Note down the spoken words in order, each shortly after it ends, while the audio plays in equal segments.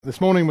This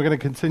morning we're going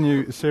to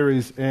continue a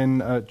series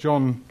in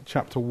John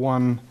chapter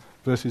 1,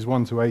 verses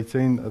 1 to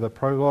 18, the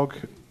prologue.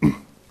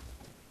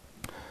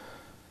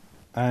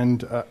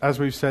 And as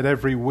we've said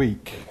every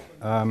week,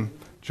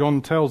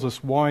 John tells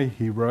us why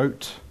he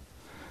wrote.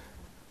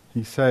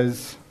 He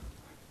says,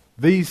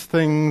 "These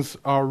things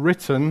are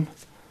written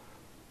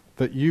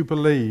that you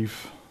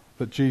believe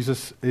that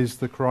Jesus is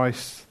the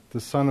Christ,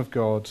 the Son of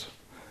God,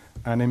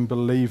 and in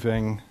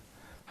believing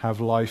have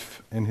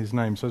life in his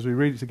name." So as we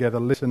read it together,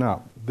 listen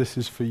up. This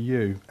is for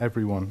you,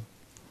 everyone.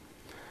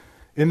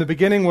 "In the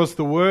beginning was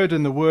the Word,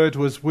 and the Word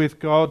was with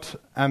God,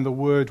 and the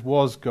Word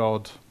was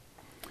God.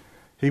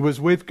 He was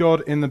with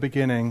God in the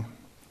beginning.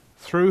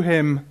 Through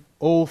him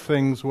all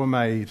things were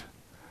made.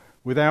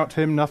 Without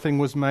him nothing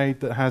was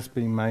made that has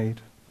been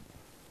made.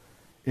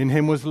 In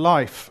him was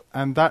life,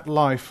 and that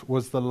life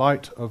was the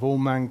light of all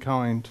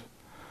mankind.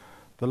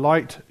 The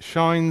light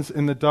shines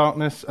in the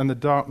darkness, and the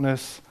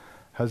darkness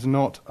has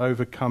not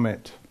overcome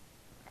it.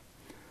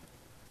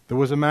 There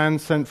was a man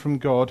sent from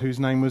God whose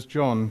name was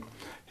John.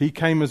 He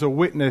came as a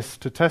witness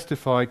to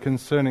testify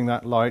concerning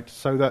that light,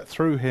 so that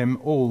through him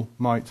all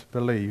might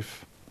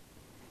believe.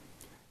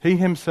 He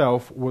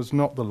himself was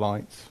not the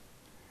light.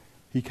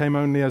 He came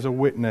only as a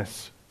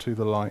witness to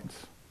the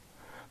light.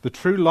 The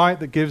true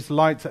light that gives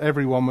light to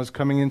everyone was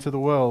coming into the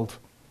world.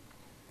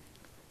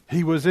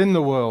 He was in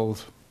the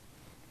world.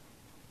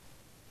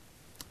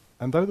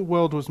 And though the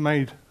world was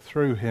made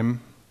through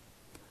him,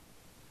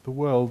 the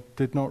world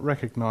did not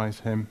recognize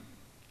him.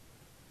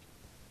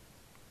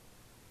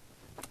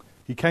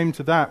 He came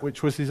to that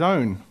which was his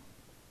own,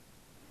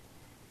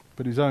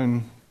 but his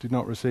own did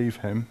not receive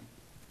him.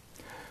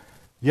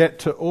 Yet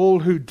to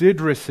all who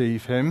did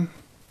receive him,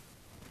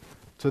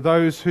 to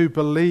those who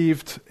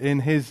believed in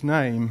his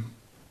name,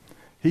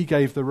 he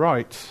gave the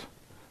right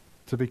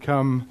to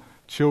become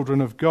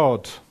children of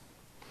God.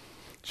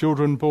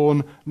 Children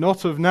born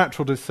not of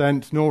natural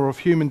descent, nor of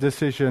human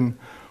decision,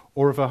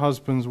 or of a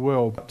husband's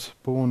will, but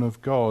born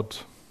of God.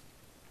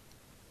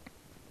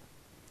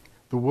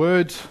 The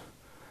Word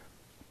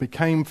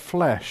became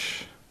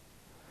flesh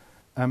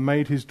and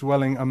made his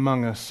dwelling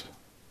among us.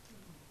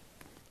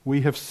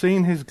 We have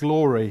seen his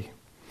glory,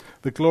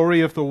 the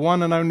glory of the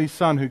one and only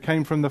Son who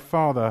came from the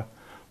Father,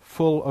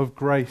 full of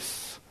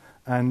grace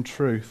and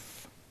truth."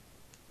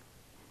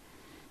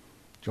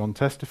 John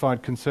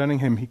testified concerning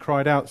him. He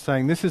cried out,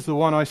 saying, "This is the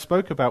one I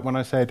spoke about when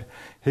I said,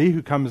 'He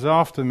who comes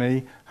after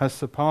me has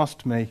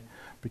surpassed me,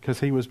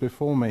 because he was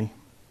before me.'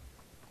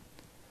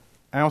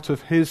 Out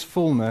of his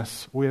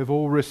fullness we have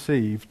all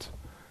received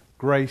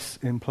grace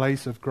in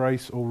place of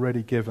grace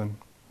already given.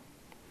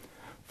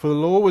 For the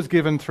law was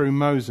given through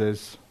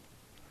Moses.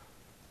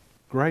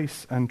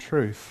 Grace and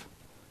truth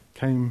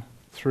came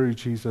through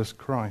Jesus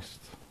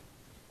Christ.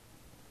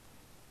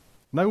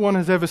 No one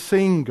has ever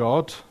seen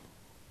God,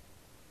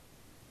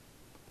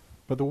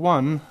 but the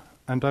one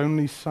and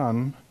only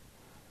Son,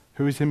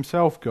 who is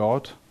himself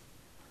God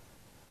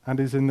and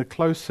is in the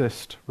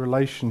closest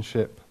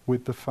relationship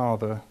with the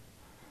Father,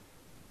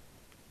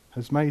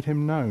 has made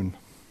him known."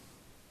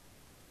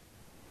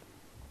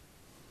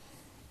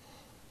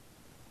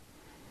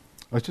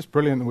 It's just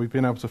brilliant that we've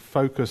been able to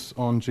focus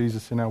on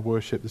Jesus in our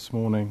worship this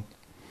morning.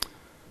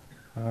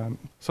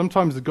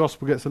 Sometimes the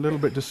gospel gets a little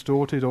bit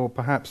distorted, or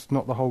perhaps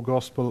not the whole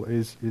gospel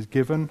is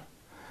given.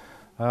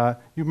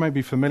 You may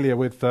be familiar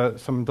with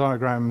some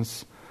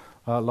diagrams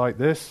like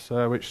this,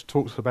 which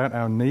talks about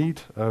our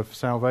need of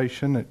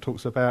salvation. It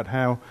talks about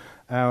how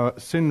our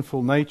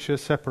sinful nature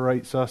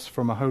separates us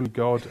from a holy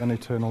God and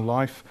eternal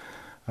life.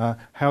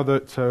 How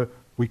that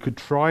we could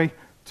try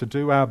to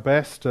do our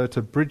best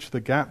to bridge the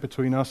gap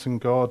between us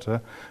and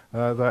God.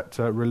 That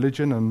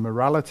religion and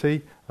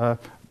morality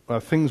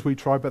things we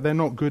try, but they're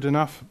not good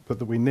enough. But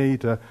that we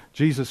need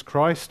Jesus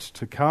Christ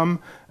to come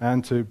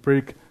and to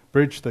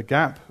bridge the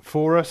gap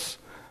for us.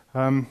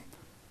 But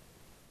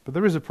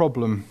there is a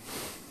problem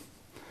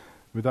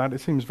with that. It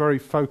seems very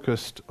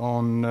focused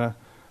on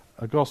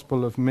a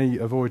gospel of me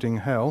avoiding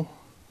hell,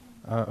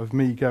 of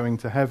me going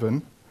to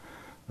heaven.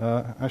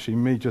 Actually,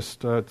 me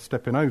just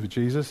stepping over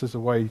Jesus as a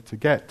way to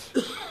get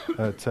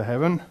to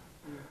heaven.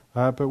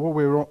 But what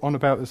we're on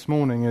about this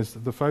morning is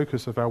that the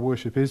focus of our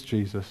worship is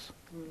Jesus.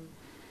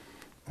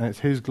 And it's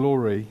his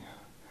glory.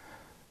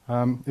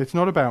 It's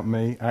not about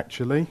me,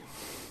 actually.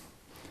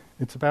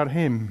 It's about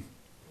him.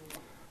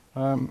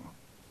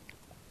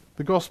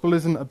 The gospel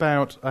isn't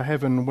about a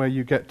heaven where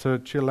you get to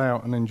chill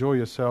out and enjoy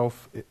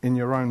yourself in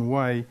your own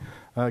way,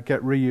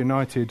 get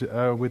reunited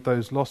with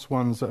those lost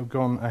ones that have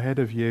gone ahead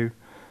of you.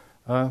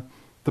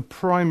 The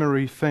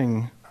primary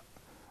thing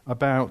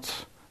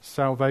about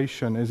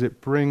salvation is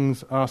it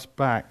brings us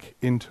back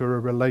into a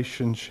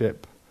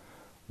relationship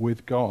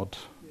with God.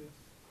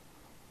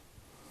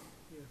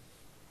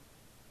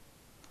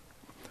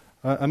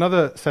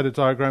 Another set of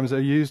diagrams that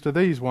are used are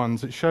these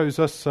ones. It shows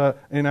us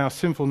in our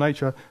sinful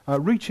nature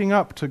reaching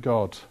up to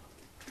God,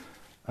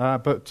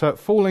 but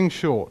falling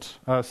short.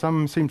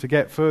 Some seem to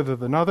get further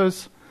than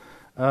others,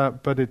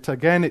 but it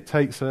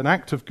takes an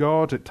act of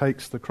God. It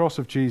takes the cross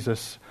of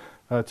Jesus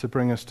to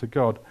bring us to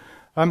God.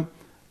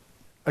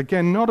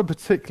 Again, not a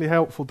particularly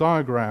helpful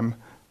diagram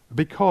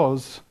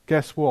because,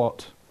 guess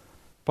what?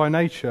 By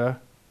nature,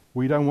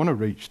 we don't want to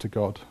reach to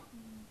God.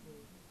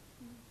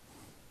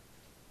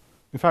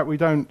 In fact, we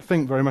don't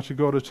think very much of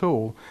God at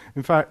all.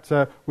 In fact,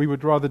 we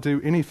would rather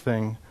do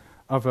anything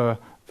other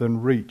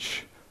than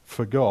reach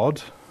for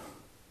God.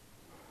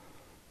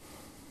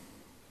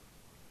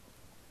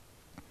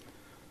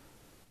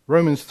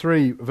 Romans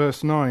 3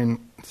 verse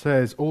 9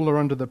 says, all are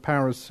under the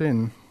power of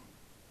sin.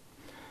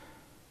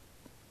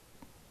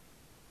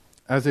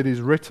 As it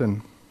is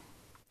written,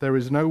 there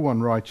is no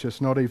one righteous,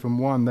 not even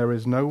one. There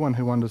is no one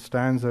who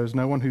understands. There is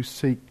no one who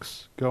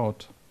seeks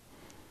God.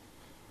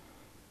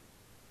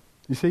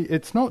 You see,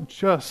 it's not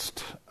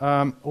just,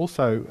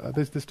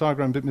 this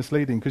diagram a bit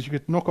misleading because you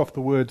could knock off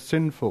the word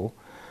sinful.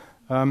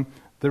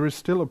 There is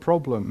still a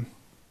problem,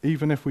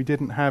 even if we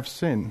didn't have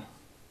sin.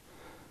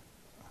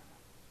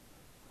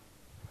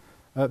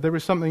 There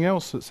is something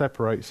else that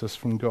separates us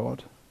from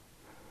God.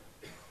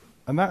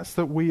 And that's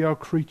that we are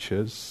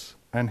creatures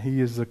and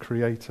He is the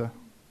Creator.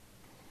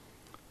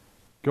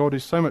 God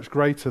is so much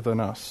greater than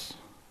us,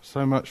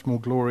 so much more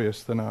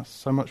glorious than us,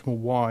 so much more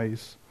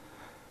wise.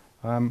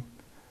 And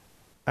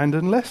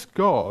unless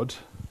God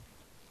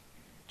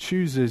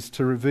chooses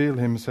to reveal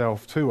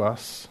Himself to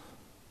us,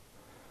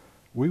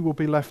 we will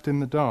be left in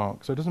the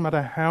dark. So it doesn't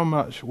matter how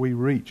much we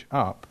reach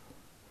up,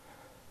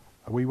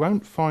 we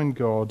won't find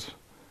God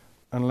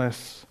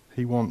unless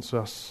He wants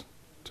us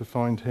to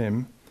find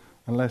Him,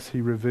 unless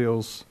He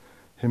reveals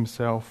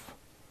Himself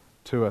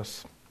to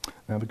us.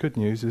 Now the good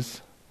news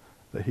is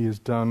that He has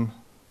done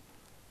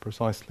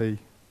precisely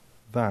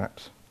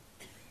that.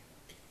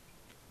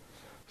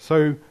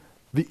 So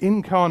the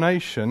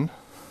incarnation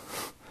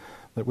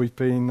that we've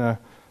been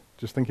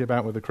just thinking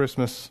about with the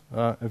Christmas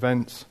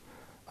events,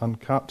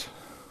 Uncut,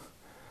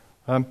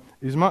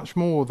 is much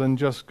more than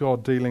just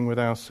God dealing with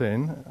our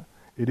sin.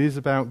 It is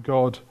about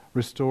God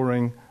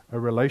restoring a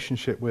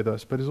relationship with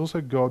us, but it's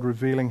also God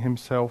revealing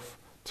Himself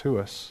to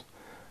us.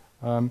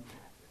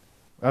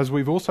 As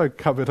we've also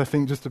covered, I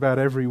think, just about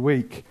every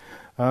week,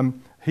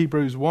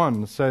 Hebrews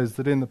 1 says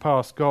that in the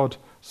past God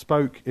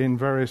spoke in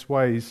various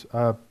ways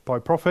by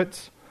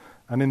prophets,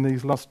 and in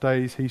these last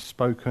days He's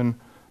spoken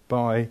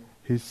by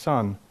His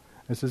Son.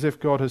 It's as if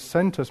God has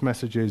sent us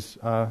messages.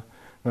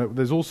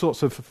 There's all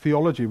sorts of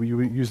theology. We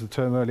used the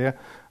term earlier.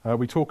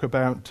 We talk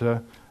about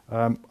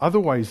other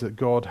ways that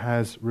God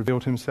has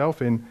revealed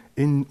Himself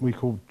in we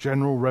call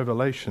general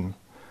revelation.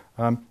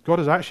 God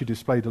has actually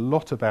displayed a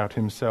lot about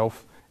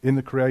Himself in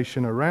the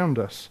creation around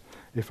us,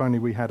 if only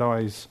we had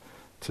eyes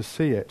to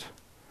see it.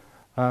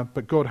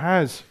 But God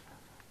has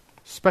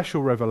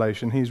special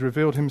revelation. He's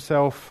revealed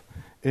Himself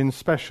in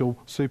special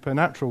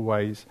supernatural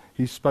ways.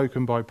 He's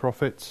spoken by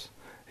prophets.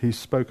 He's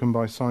spoken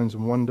by signs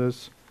and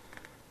wonders.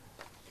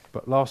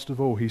 But last of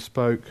all, He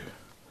spoke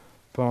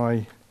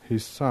by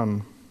His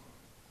Son.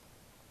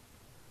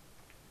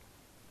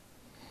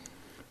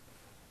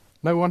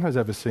 No one has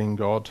ever seen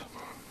God.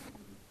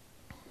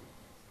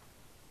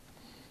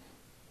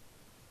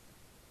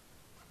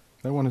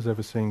 No one has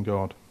ever seen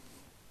God.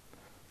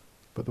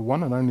 But the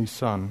one and only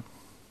Son,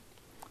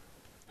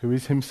 who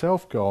is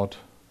Himself God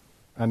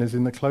and is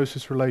in the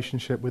closest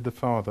relationship with the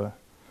Father,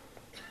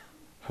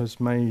 has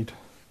made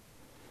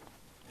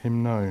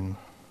Him known.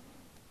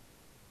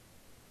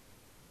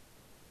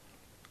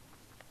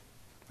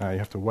 You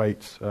have to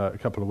wait a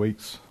couple of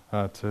weeks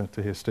to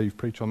hear Steve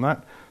preach on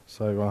that,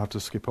 so I'll have to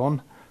skip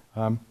on.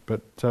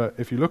 But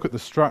if you look at the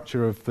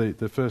structure of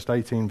the first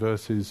 18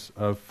 verses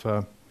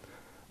of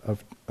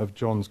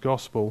John's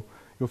Gospel,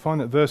 you'll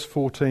find that verse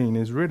 14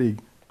 is really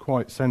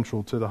quite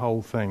central to the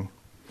whole thing.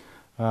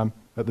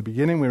 At the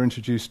beginning, we're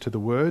introduced to the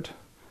Word.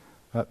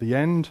 At the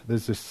end,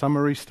 there's this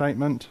summary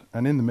statement,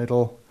 and in the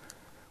middle,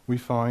 we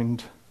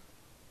find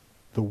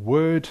the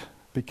Word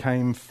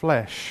became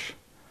flesh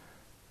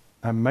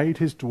and made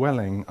His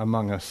dwelling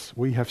among us.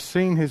 We have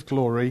seen His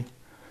glory,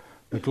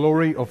 the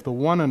glory of the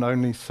one and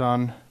only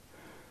Son,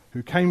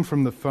 who came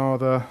from the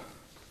Father,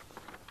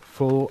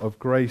 full of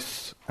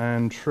grace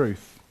and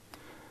truth.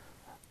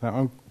 Now,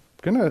 I'm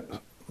going to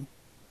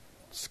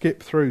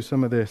skip through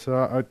some of this.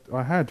 I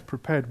had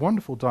prepared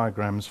wonderful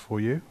diagrams for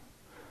you.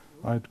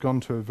 I'd gone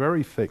to a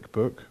very thick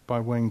book by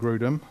Wayne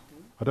Grudem.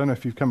 I don't know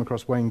if you've come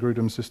across Wayne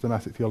Grudem's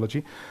Systematic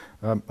Theology.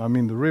 I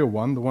mean the real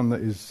one, the one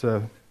that is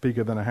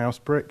bigger than a house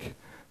brick,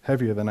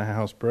 heavier than a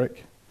house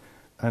brick,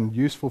 and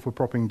useful for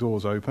propping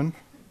doors open.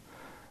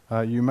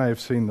 You may have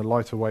seen the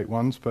lighter weight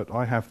ones, but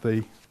I have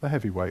the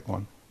heavyweight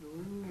one.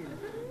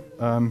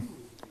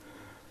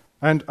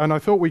 And I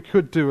thought we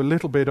could do a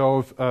little bit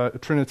of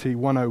Trinity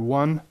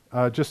 101,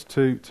 just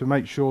to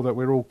make sure that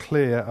we're all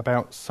clear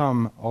about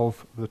some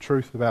of the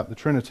truth about the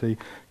Trinity,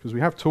 because we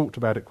have talked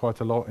about it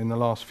quite a lot in the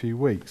last few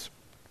weeks.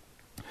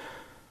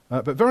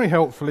 But very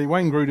helpfully,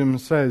 Wayne Grudem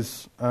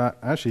says,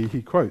 actually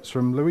he quotes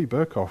from Louis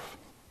Berkhoff,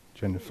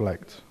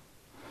 genuflect.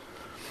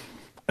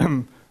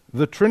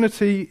 The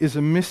Trinity is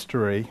a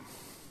mystery.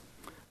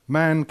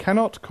 Man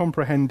cannot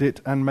comprehend it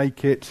and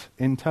make it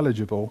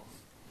intelligible.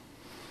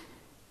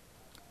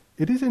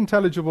 It is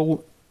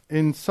intelligible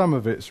in some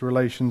of its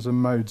relations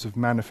and modes of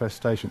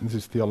manifestation. This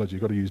is theology,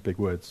 you've got to use big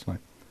words, like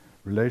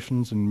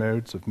relations and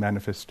modes of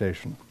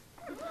manifestation.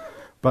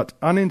 But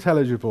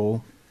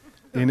unintelligible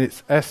in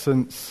its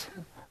essence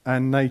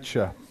and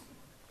nature.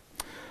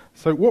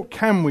 So what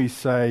can we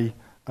say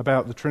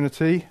about the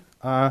Trinity?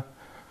 Oh,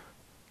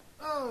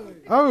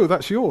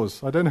 that's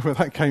yours. I don't know where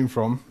that came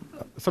from.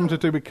 Something to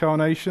do with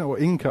carnation or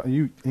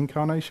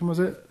incarnation, was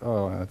it?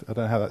 Oh, I don't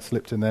know how that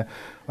slipped in there.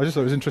 I just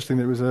thought it was interesting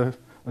that it was a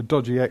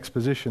dodgy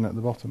exposition at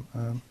the bottom.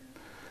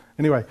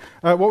 Anyway,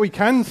 what we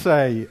can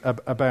say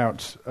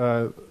about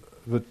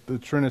the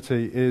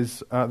Trinity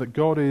is that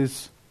God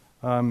is...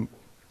 well,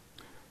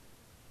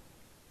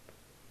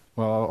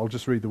 I'll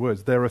just read the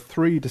words. There are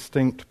three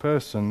distinct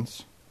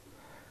persons,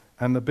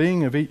 and the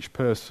being of each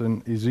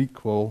person is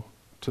equal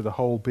to the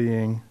whole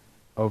being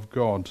of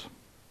God.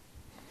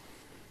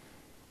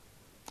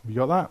 Have you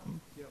got that?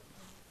 Yep.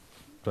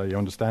 So you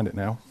understand it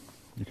now.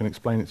 You can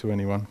explain it to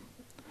anyone.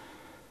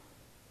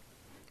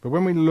 But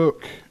when we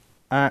look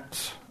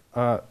at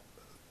the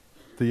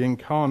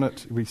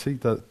incarnate, we see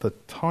the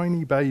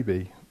tiny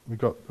baby. You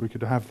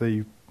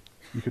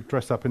could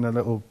dress up in a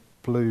little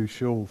blue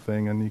shawl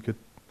thing, and you could.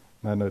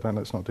 No, don't.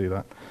 Let's not do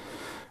that.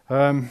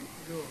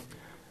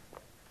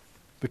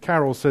 The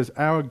carol says,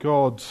 "Our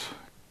God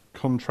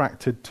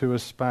contracted to a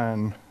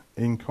span,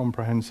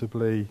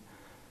 incomprehensibly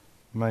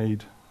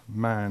made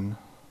man."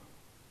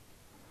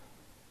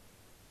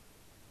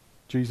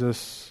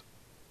 Jesus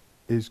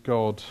is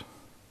God.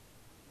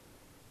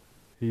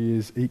 He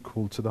is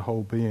equal to the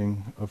whole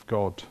being of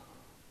God.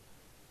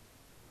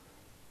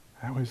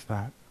 How is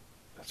that?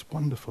 That's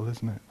wonderful,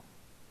 isn't it?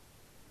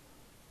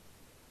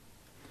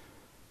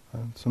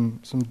 Some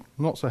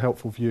not so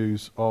helpful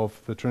views of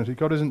the Trinity.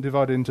 God isn't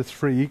divided into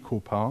three equal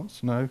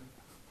parts, no.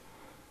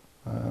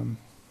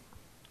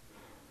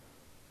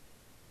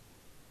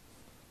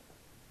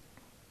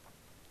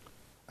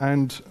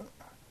 And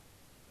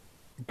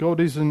God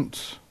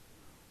isn't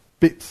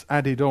bits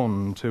added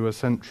on to a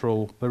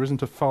central... There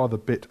isn't a Father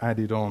bit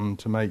added on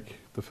to make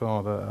the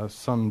Father, a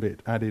Son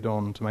bit added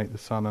on to make the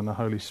Son, and a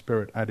Holy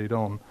Spirit added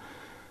on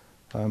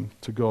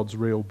to God's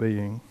real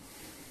being.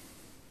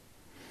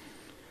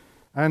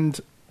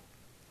 And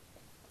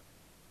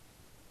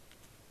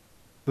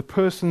the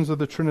persons of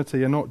the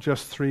Trinity are not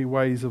just three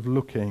ways of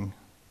looking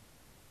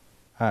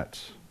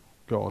at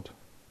God.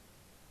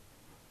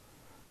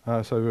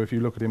 So if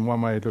you look at him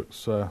one way, it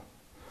looks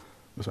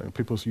like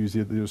people use the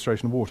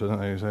illustration of water,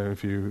 don't they? So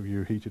if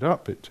you heat it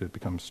up, it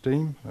becomes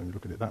steam, and you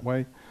look at it that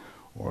way.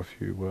 Or if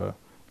you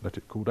let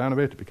it cool down a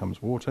bit, it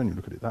becomes water, and you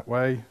look at it that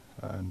way.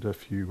 And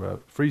if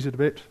you freeze it a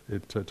bit,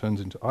 it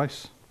turns into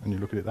ice, and you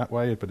look at it that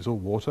way, but it's all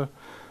water.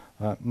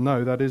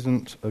 No, that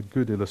isn't a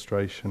good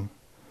illustration.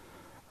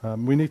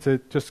 We need to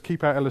just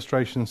keep our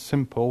illustrations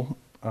simple.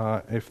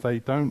 If they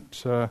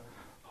don't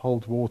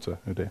hold water,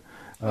 oh dear,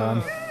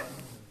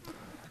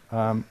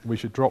 we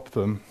should drop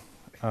them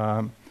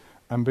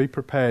and be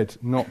prepared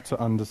not to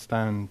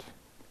understand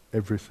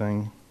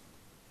everything.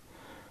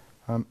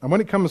 And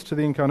when it comes to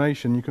the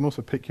incarnation, you can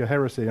also pick your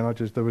heresy. And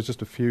there was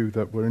just a few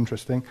that were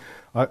interesting.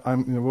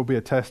 There will be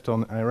a test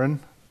on Aaron.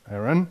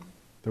 There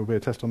will be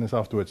a test on this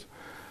afterwards.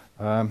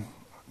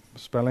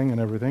 Spelling and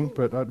everything,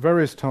 but at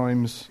various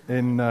times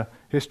in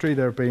history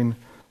there have been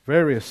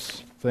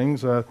various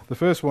things. The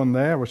first one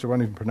there, which I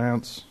won't even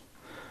pronounce,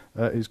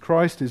 is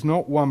Christ is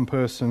not one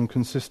person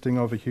consisting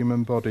of a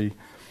human body,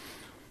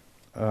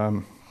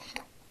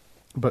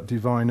 but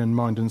divine in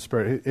mind and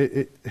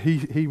spirit.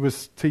 He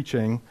was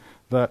teaching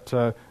that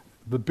the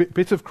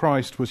bit of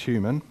Christ was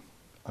human,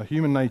 a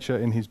human nature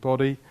in his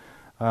body,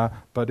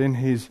 but in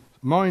his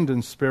mind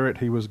and spirit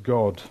he was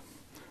God.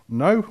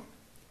 No,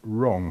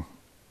 wrong.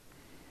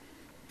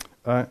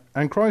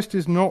 And Christ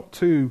is not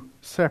two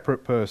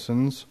separate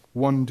persons,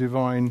 one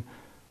divine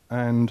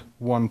and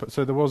one...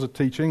 So there was a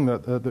teaching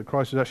that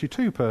Christ is actually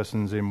two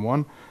persons in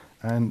one,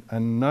 and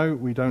no,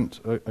 we don't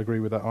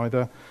agree with that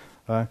either.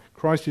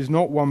 Christ is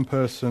not one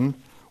person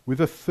with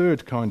a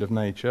third kind of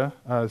nature.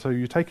 So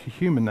you take a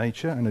human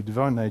nature and a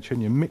divine nature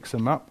and you mix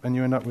them up and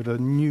you end up with a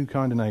new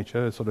kind of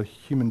nature, a sort of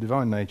human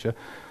divine nature.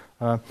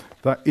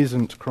 That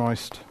isn't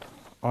Christ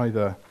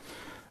either.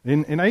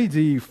 In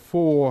AD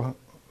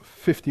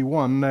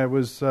 451, there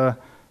was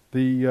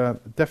the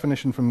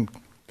definition from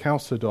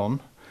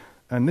Chalcedon,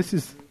 and this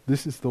is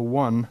the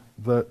one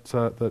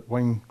that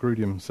Wayne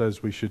Grudem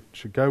says we should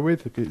go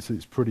with.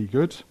 It's pretty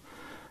good.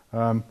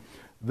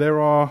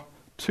 There are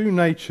two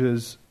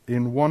natures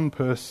in one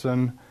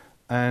person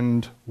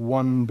and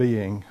one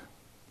being.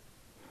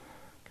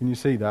 Can you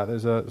see that?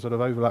 There's a sort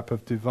of overlap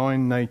of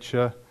divine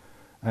nature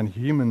and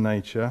human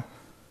nature.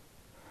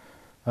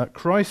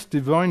 Christ's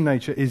divine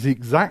nature is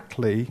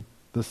exactly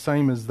the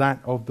same as that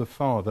of the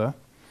Father,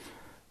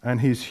 and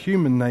his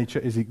human nature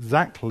is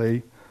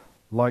exactly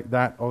like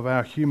that of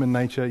our human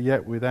nature,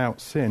 yet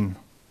without sin.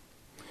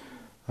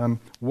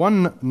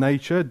 One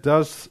nature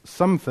does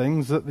some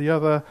things that the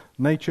other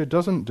nature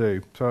doesn't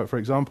do. So, for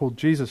example,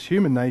 Jesus'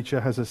 human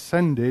nature has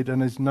ascended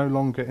and is no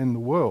longer in the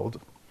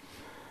world,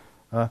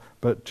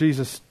 but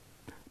Jesus'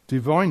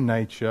 divine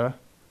nature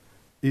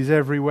is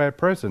everywhere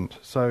present.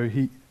 So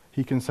he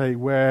can say,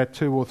 where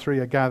 2 or 3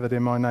 are gathered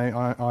in my name,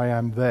 I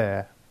am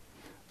there.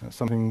 That's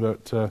something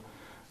that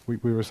we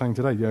were saying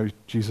today. You know,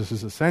 Jesus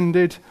has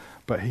ascended,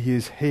 but he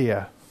is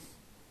here.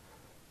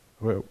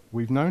 Well,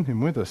 we've known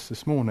him with us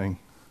this morning.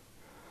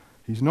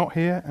 He's not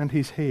here and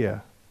he's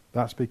here.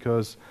 That's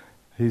because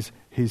his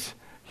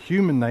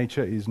human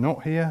nature is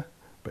not here,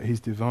 but his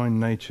divine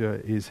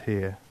nature is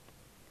here.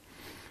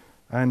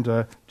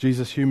 And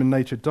Jesus' human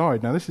nature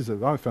died. Now,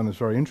 I found this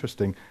very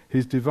interesting.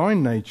 His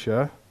divine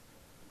nature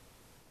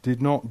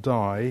did not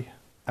die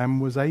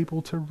and was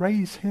able to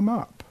raise him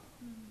up.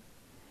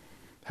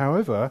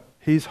 However,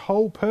 his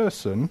whole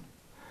person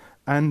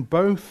and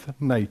both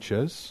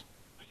natures,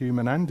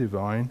 human and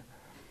divine,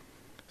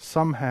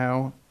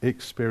 somehow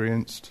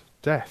experienced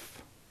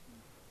death.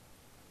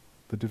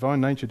 The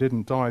divine nature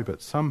didn't die,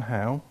 but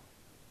somehow,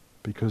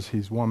 because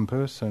he's one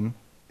person,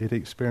 it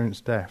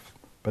experienced death,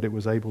 but it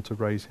was able to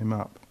raise him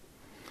up.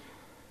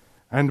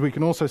 And we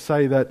can also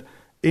say that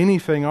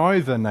anything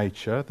either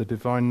nature, the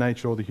divine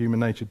nature or the human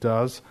nature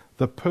does,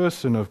 the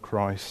person of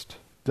Christ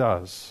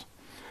does.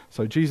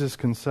 So Jesus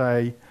can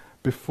say,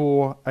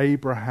 before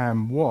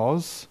Abraham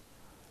was,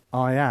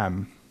 I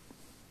am.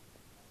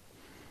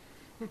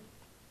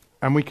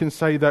 And we can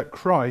say that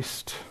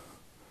Christ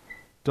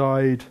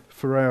died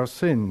for our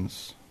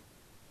sins.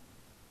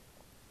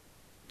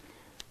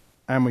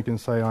 And we can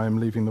say, I am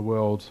leaving the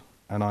world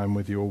and I am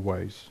with you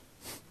always.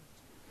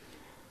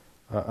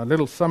 A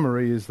little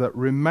summary is that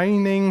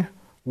remaining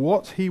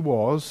what he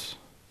was,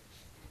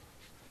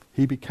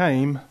 he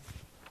became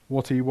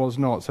what he was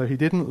not. So he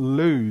didn't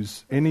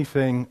lose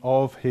anything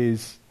of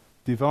his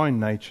divine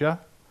nature,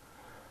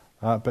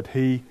 but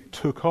he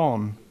took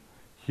on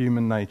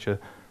human nature.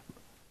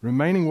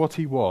 Remaining what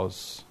he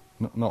was,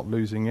 not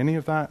losing any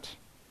of that,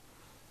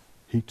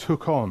 he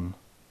took on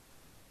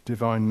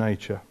divine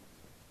nature.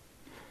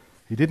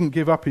 He didn't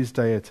give up his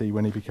deity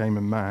when he became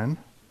a man,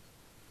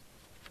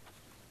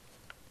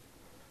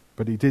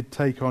 but he did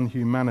take on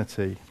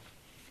humanity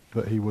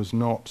that he was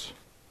not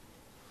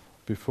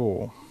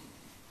before.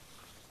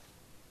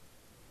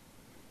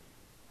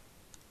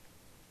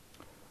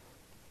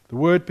 The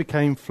Word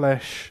became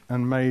flesh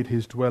and made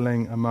his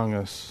dwelling among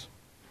us.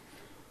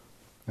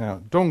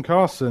 Now, Don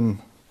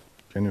Carson,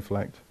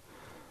 genuflect,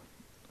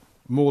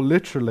 more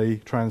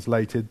literally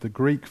translated the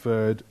Greek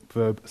verb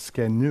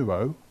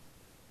skenuo,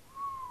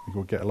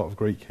 we'll get a lot of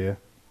Greek here,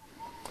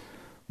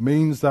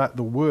 means that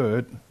the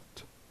Word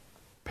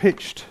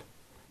pitched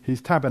his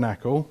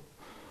tabernacle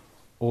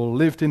or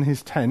lived in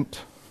his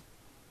tent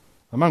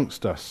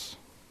amongst us.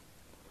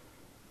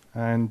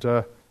 And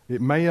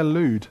it may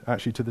allude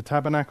actually to the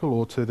tabernacle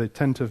or to the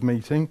tent of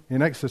meeting.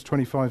 In Exodus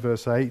 25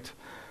 verse 8,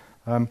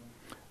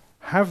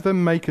 have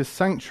them make a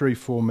sanctuary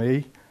for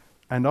me,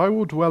 and I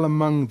will dwell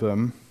among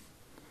them.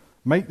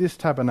 Make this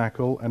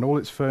tabernacle and all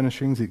its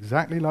furnishings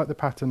exactly like the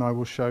pattern I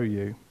will show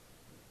you.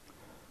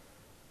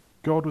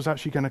 God was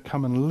actually going to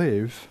come and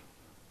live,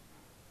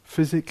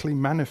 physically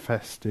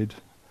manifested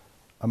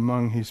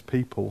among his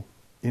people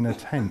in a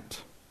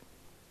tent.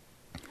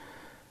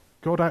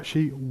 God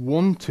actually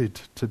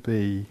wanted to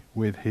be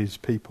with his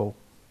people.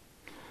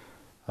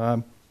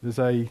 There's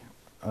a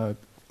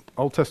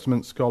Old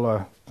Testament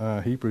scholar,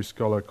 Hebrew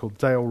scholar called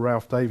Dale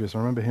Ralph Davis. I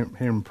remember hearing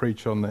him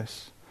preach on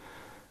this.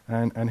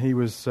 And he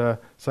was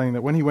saying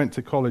that when he went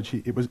to college,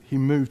 he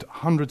moved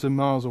hundreds of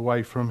miles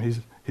away from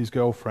his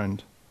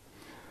girlfriend.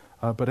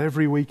 But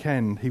every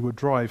weekend he would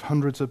drive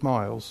hundreds of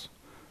miles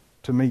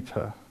to meet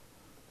her.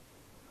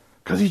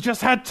 Because he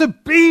just had to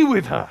be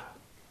with her.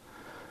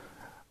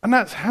 And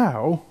that's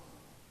how...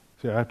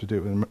 See, I have to do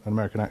it with an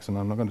American accent.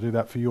 I'm not going to do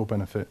that for your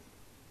benefit,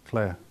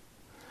 Claire.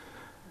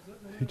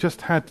 He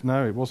just had...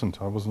 No, it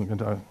wasn't. I wasn't going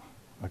to...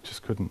 I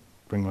just couldn't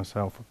bring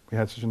myself. We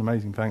had such an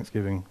amazing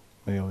Thanksgiving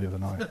meal the other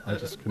night. I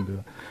just couldn't do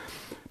that.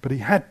 But he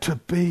had to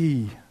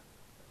be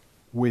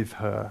with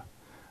her.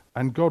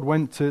 And God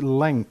went to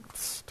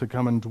lengths to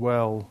come and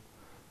dwell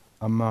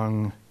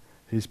among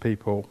his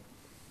people.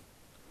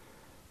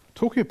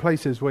 Talking of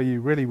places where you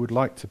really would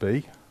like to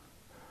be,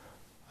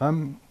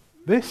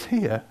 this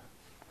here,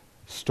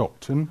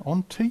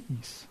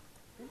 Stockton-on-Tees.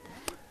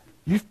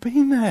 You've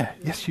been there.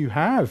 Yes, you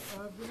have.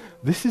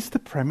 This is the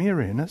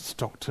Premier Inn at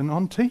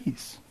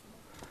Stockton-on-Tees.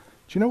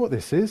 Do you know what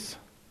this is?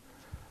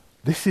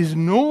 This is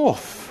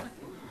North.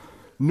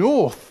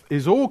 North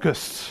is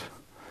August.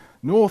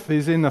 North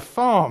is in a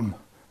farm.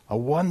 A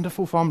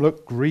wonderful farm.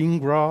 Look, green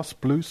grass,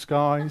 blue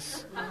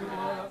skies,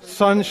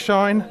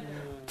 sunshine,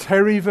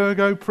 Terry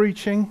Virgo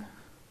preaching.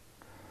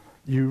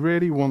 You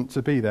really want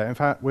to be there. In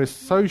fact, we're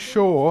so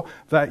sure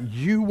that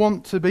you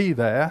want to be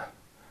there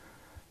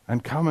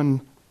and come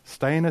and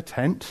stay in a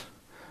tent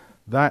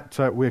that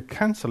we're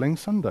cancelling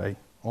Sunday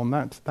on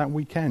that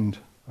weekend.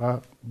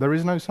 There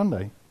is no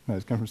Sunday. No,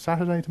 it's going from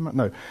Saturday to Monday.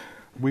 No,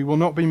 we will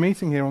not be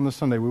meeting here on the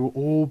Sunday. We will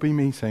all be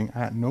meeting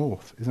at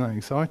North. Isn't that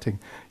exciting?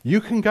 You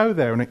can go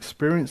there and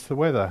experience the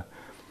weather.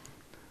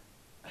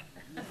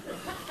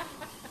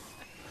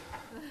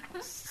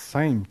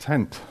 Same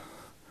tent.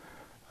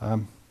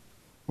 Where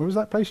was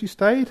that place you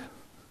stayed?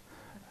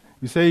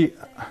 You see,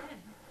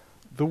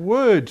 the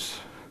Word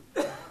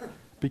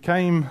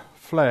became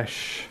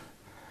flesh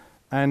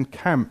and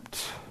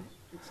camped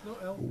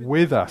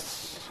with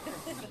us.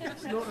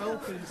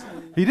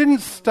 He didn't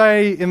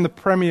stay in the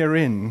Premier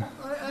Inn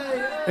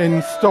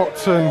in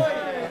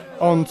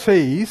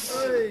Stockton-on-Tees.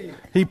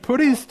 He put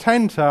his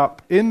tent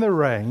up in the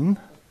rain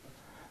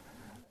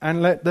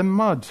and let the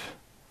mud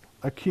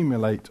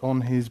accumulate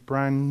on his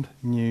brand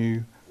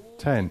new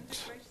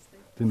tent.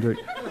 Didn't do it.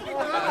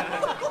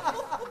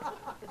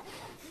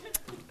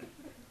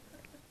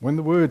 When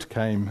the Word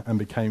came and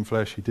became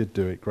flesh, he did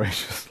do it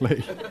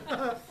graciously.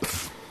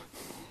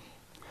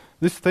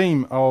 This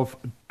theme of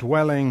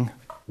dwelling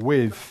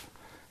with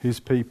his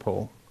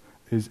people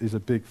is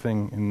a big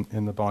thing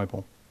in the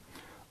Bible.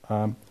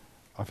 I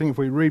think if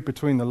we read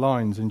between the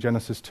lines in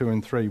Genesis 2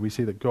 and 3, we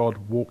see that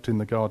God walked in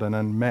the garden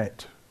and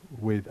met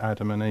with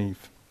Adam and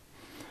Eve.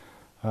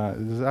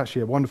 There's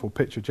actually a wonderful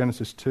picture.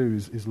 Genesis 2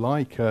 is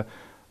like a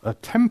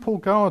temple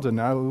garden.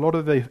 Now, a lot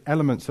of the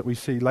elements that we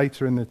see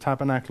later in the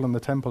tabernacle and the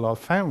temple are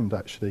found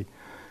actually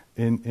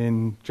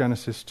in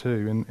Genesis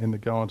 2 in the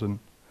garden.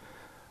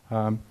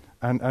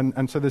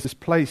 And so there's this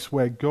place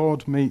where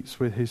God meets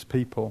with his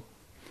people.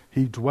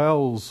 He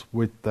dwells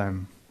with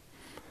them.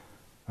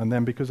 And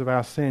then because of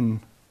our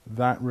sin,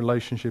 that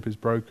relationship is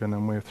broken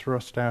and we're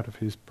thrust out of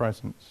his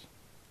presence.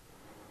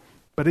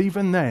 But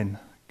even then,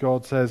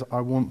 God says,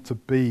 I want to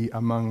be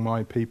among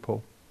my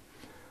people.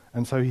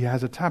 And so he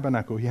has a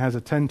tabernacle, he has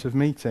a tent of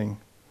meeting.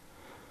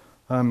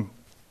 And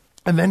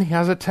then he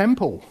has a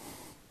temple.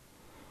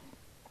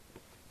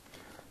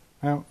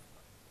 Now,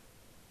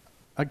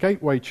 at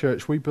Gateway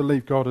Church, we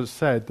believe God has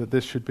said that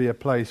this should be a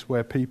place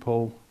where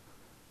people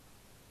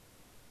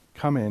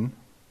come in,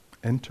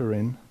 enter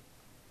in,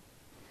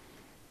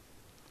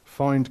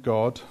 find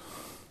God,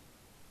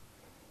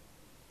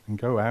 and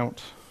go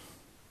out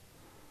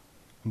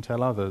and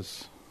tell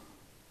others.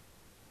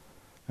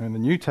 Now, in the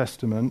New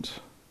Testament,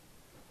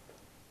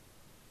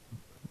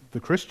 the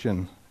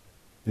Christian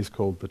is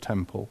called the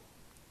temple,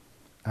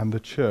 and the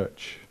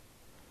church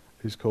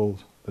is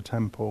called the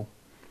temple.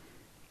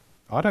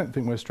 I don't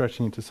think we're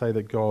stretching to say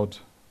that God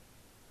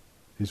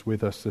is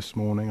with us this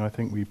morning. I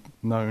think we've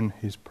known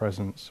his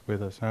presence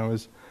with us. Now,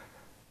 as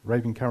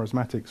Raving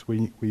Charismatics,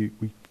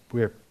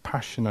 we're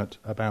passionate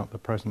about the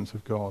presence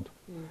of God.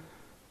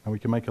 And we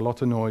can make a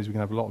lot of noise, we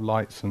can have a lot of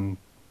lights and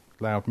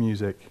loud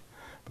music,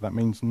 but that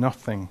means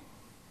nothing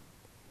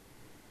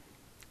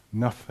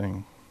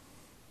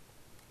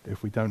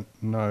if we don't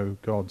know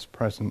God's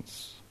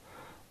presence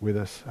with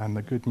us. And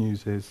the good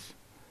news is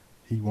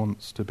he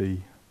wants to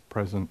be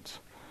present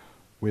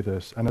with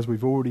us. And as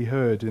we've already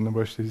heard in the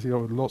worship,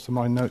 lots of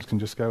my notes can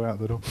just go out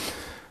the door.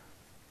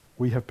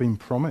 We have been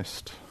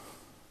promised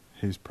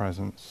his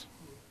presence.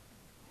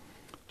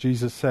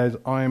 Jesus said,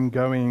 I am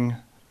going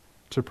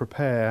to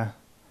prepare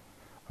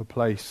a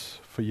place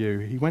for you.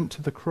 He went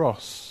to the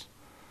cross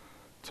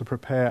to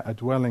prepare a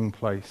dwelling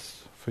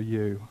place for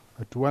you,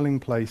 a dwelling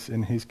place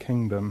in his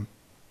kingdom.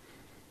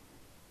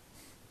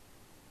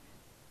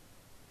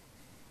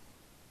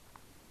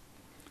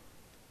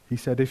 He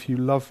said, if you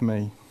love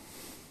me,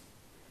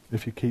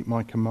 if you keep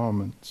my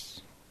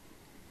commandments,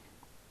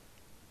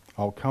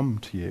 I'll come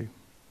to you. He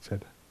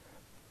said,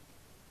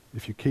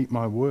 if you keep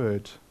my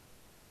word,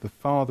 the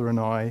Father and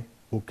I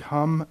will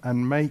come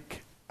and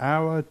make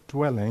our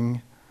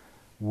dwelling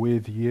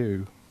with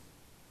you.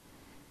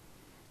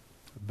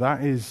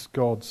 That is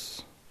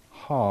God's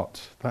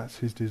heart. That's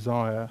his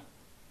desire,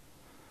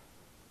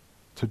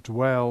 to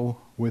dwell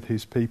with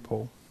his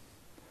people.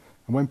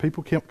 And when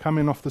people keep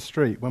coming off the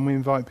street, when we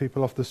invite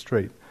people off the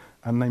street,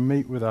 and they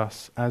meet with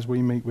us as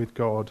we meet with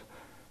God,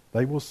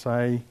 they will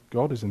say,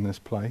 God is in this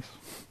place.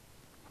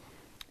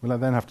 We'll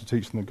then have to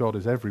teach them that God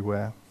is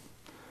everywhere.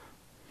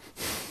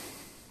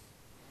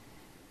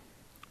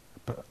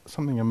 But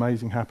something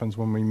amazing happens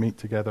when we meet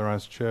together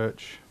as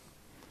church,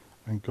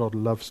 and God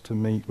loves to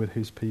meet with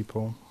his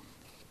people.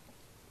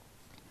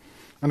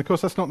 And of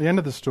course, that's not the end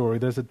of the story.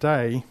 There's a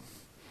day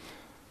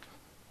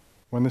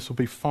when this will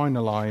be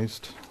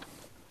finalized.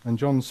 And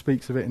John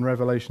speaks of it in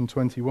Revelation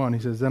 21. He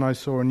says, then I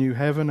saw a new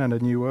heaven and a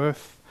new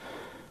earth,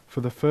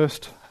 for the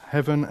first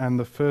heaven and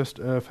the first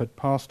earth had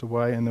passed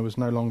away, and there was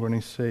no longer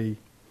any sea.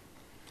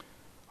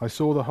 I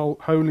saw the whole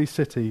holy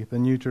city, the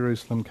New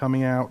Jerusalem,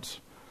 coming out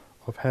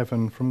of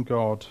heaven from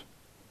God,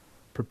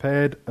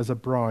 prepared as a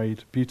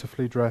bride,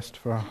 beautifully dressed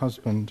for her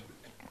husband.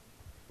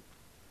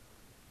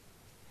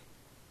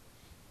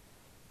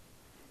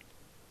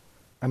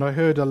 And I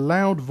heard a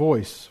loud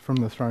voice from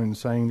the throne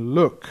saying,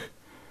 look,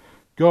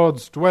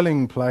 God's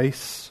dwelling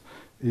place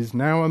is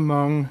now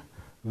among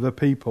the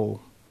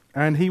people,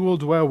 and he will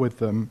dwell with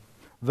them.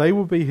 They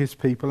will be his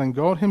people, and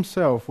God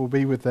himself will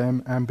be with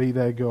them and be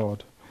their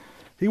God.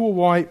 He will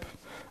wipe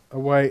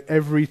away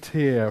every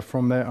tear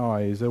from their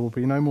eyes. There will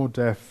be no more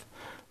death,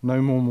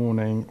 no more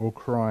mourning or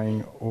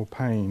crying or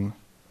pain,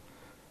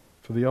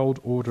 for the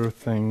old order of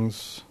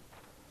things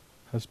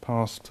has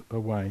passed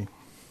away.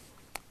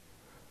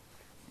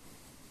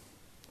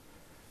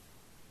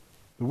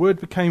 The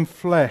Word became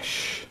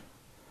flesh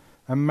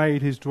and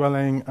made his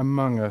dwelling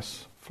among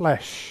us.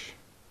 Flesh.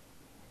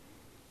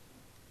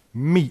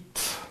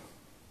 Meat.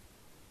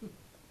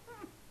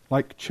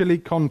 Like chili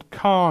con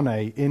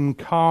carne,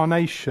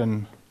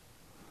 incarnation.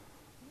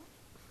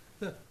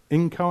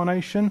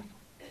 Incarnation?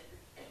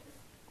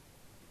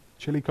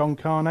 Chili con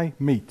carne,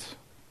 meat.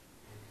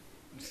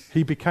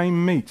 He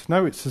became meat.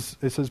 No, it's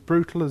as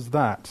brutal as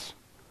that.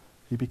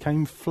 He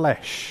became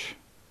flesh.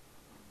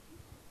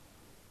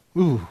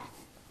 Ooh.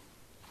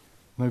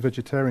 No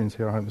vegetarians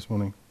here, I hope, this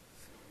morning.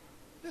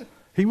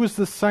 He was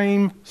the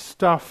same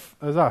stuff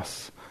as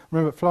us.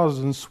 Remember, Flowers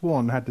and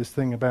Swan had this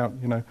thing about,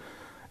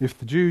 if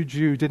the Jew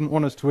didn't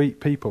want us to eat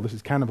people, this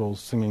is cannibals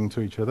singing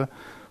to each other,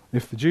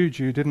 if the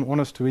Jew didn't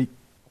want us to eat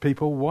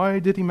people, why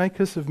did he make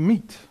us of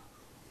meat?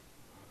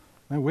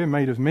 No, we're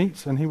made of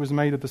meat, and he was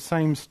made of the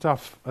same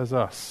stuff as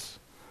us.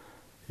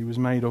 He was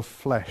made of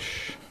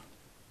flesh.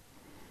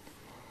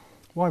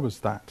 Why was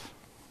that?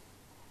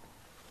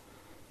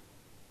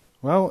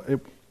 Well,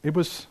 it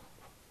was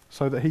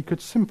so that he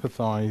could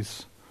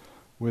sympathize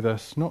with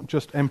us, not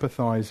just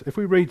empathize. If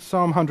we read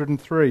Psalm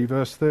 103,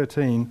 verse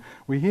 13,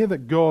 we hear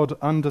that God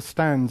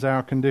understands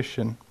our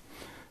condition.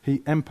 He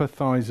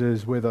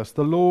empathizes with us.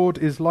 The Lord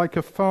is like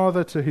a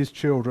father to his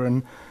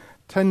children,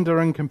 tender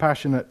and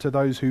compassionate to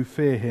those who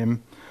fear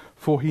him,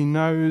 for he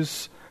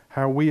knows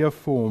how we are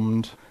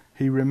formed.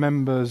 He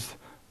remembers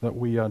that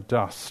we are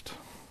dust.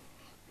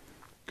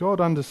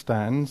 God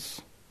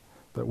understands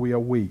that we are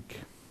weak.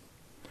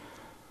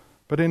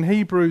 But in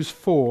Hebrews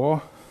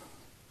 4,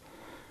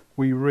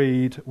 we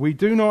read, "We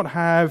do not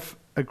have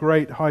a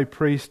great high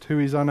priest who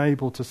is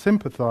unable to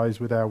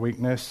sympathize with our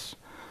weakness,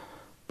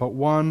 but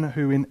one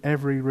who in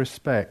every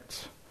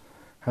respect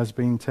has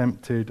been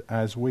tempted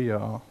as we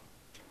are,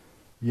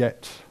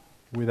 yet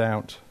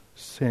without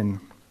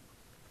sin."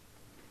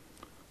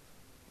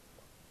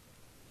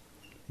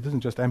 He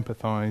doesn't just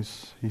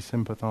empathize, he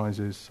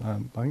sympathizes. I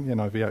think the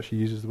NIV actually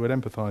uses the word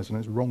empathize, and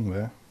it's wrong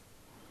there.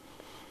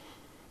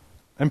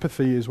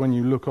 Empathy is when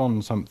you look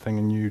on something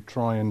and you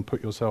try and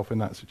put yourself in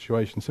that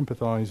situation.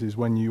 Sympathize is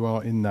when you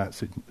are in that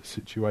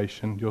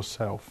situation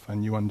yourself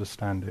and you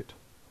understand it.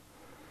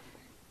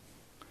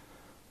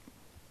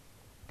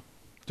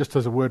 Just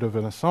as a word of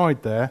an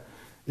aside there,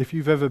 if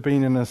you've ever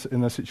been in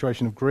a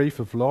situation of grief,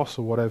 of loss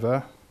or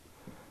whatever,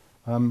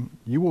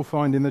 you will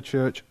find in the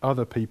church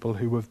other people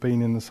who have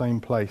been in the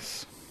same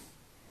place.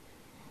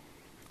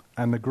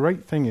 And the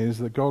great thing is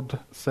that God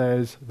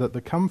says that the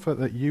comfort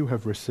that you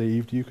have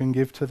received, you can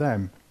give to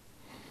them.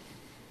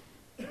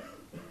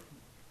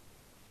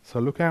 So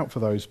look out for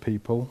those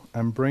people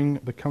and bring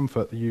the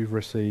comfort that you've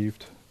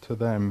received to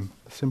them.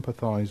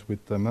 Sympathize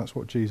with them. That's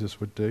what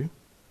Jesus would do.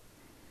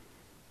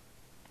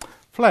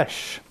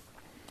 Flesh.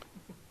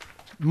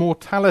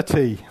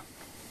 Mortality.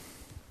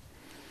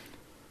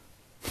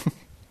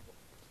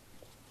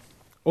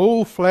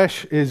 All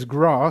flesh is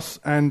grass,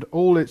 and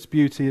all its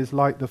beauty is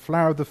like the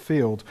flower of the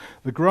field.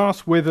 The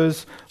grass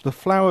withers, the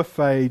flower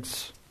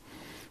fades,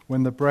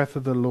 when the breath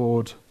of the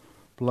Lord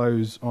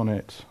blows on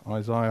it.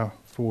 Isaiah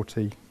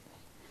 40:6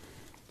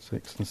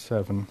 and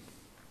 7.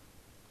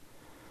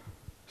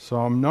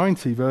 Psalm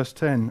 90, verse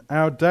 10.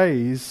 Our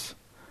days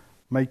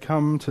may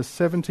come to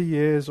 70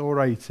 years or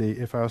 80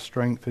 if our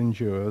strength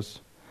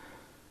endures.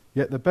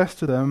 Yet the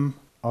best of them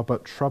are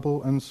but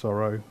trouble and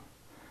sorrow,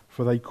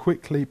 for they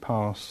quickly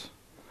pass,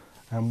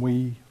 and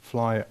we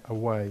fly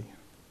away.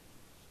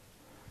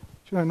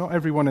 Do you know, not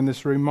everyone in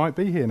this room might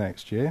be here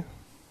next year.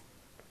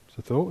 It's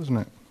a thought, isn't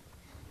it?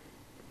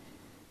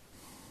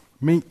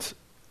 Meat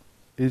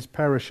is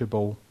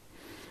perishable.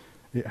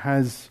 It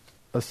has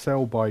a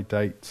sell-by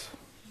date.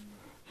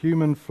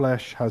 Human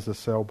flesh has a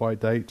sell-by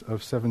date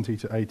of 70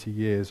 to 80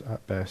 years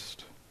at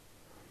best.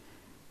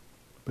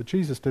 But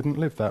Jesus didn't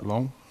live that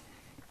long,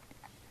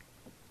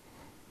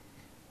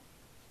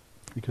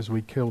 because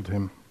we killed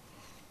him.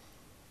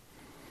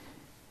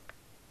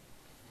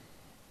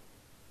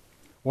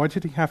 Why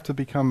did he have to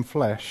become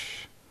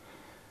flesh?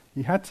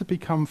 He had to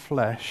become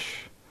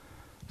flesh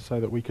so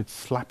that we could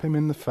slap him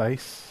in the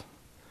face,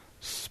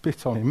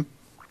 spit on him,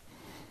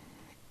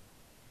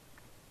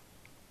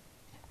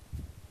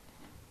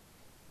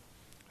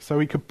 so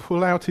he could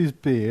pull out his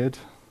beard,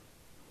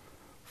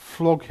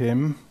 flog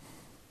him,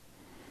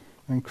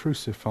 and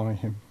crucify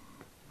him.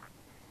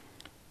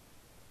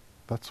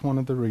 That's one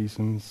of the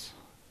reasons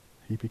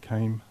he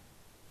became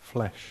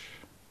flesh.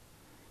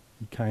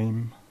 He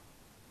came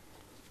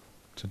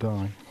to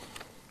die.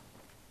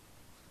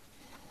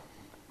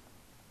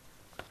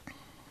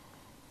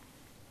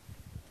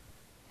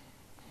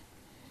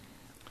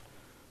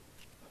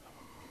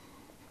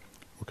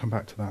 We'll come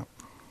back to that.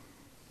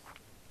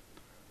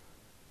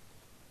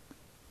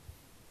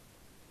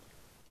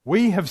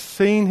 We have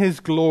seen his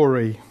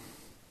glory,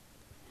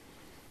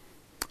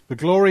 the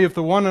glory of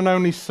the one and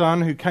only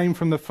Son who came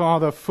from the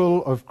Father,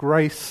 full of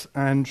grace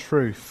and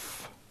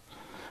truth.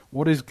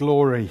 What is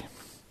glory?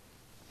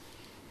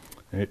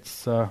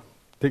 Its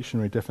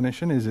dictionary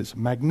definition is its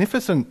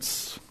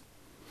magnificence.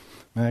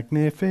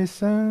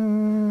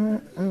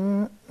 Magnificent.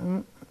 Let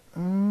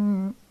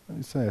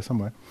me say it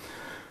somewhere.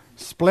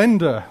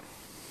 Splendor,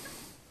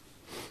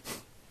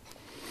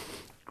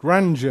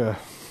 grandeur,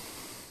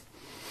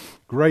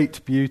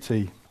 great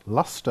beauty,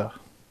 luster,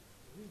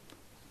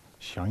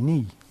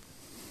 shiny.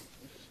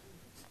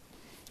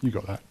 You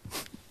got that.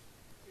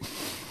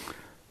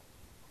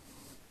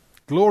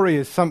 Glory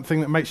is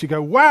something that makes you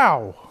go,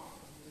 wow!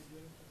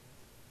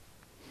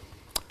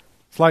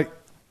 It's like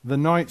the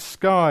night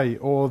sky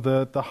or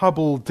the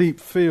Hubble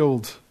Deep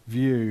Field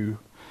view.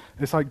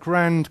 It's like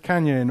Grand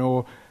Canyon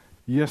or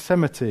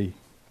Yosemite.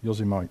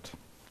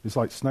 It's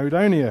like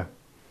Snowdonia.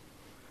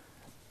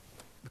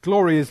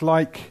 Glory is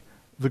like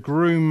the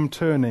groom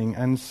turning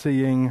and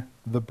seeing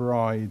the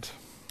bride.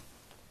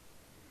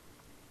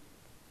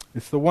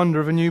 It's the wonder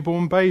of a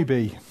newborn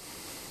baby,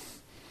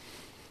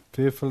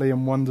 fearfully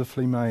and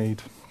wonderfully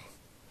made.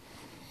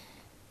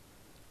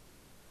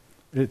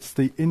 It's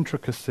the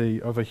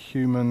intricacy of a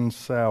human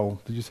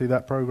cell. Did you see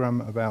that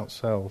program about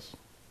cells?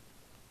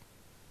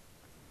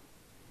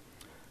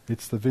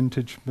 It's the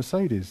vintage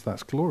Mercedes.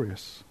 That's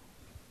glorious.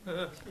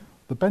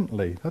 The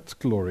Bentley. That's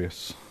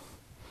glorious.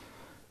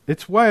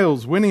 It's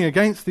Wales winning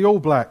against the All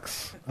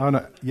Blacks. Oh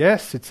no.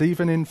 Yes, it's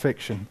even in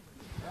fiction.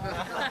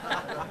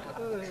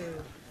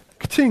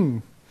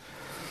 Ka-ching.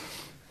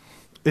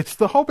 It's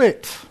The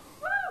Hobbit.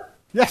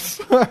 Yes.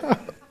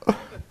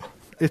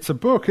 It's a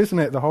book, isn't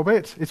it, The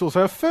Hobbit? It's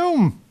also a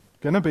film.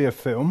 Going to be a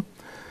film.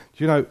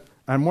 Do you know,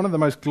 and one of the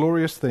most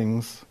glorious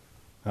things,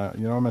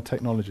 I'm a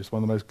technologist,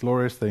 one of the most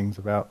glorious things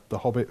about The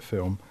Hobbit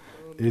film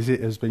is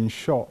it has been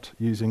shot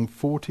using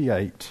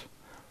 48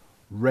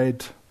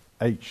 red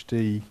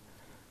HD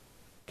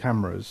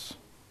cameras,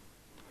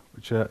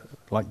 which are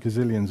like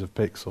gazillions of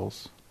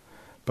pixels,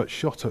 but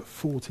shot at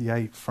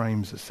 48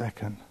 frames a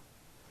second.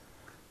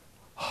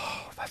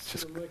 Oh,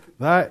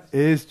 that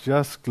is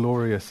just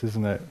glorious,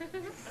 isn't it?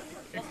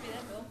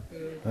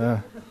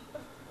 To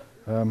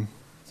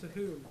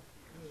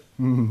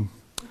whom?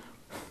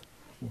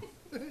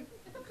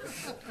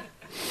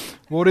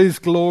 What is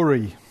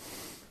glory?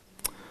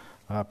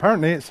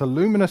 Apparently it's a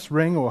luminous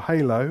ring or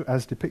halo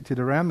as depicted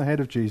around the head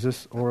of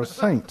Jesus or a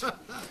saint.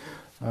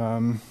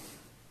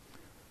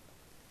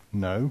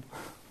 No.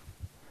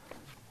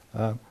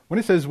 When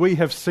it says we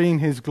have seen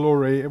his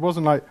glory, it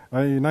wasn't like,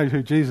 you know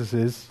who Jesus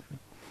is.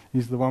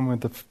 He's the one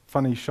with the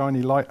funny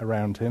shiny light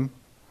around him.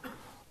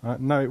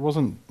 No, it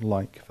wasn't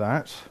like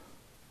that.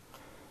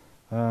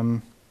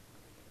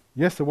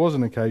 Yes, there was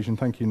an occasion,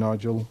 thank you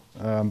Nigel,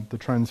 the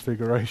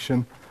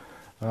Transfiguration.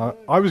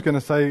 I was going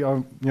to say,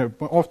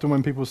 often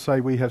when people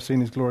say we have seen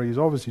his glory, he's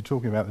obviously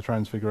talking about the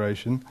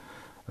Transfiguration.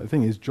 The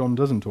thing is, John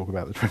doesn't talk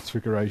about the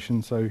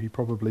Transfiguration, so he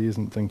probably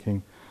isn't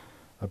thinking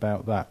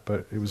about that.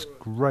 But it was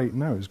great.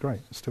 No, it was great.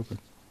 It's still good.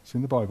 It's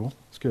in the Bible.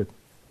 It's good.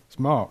 It's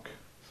Mark,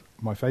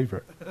 my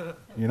favourite.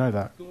 You know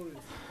that.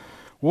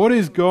 What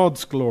is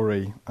God's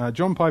glory?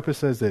 John Piper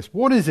says this.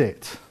 What is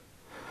it?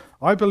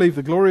 I believe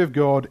the glory of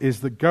God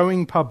is the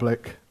going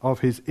public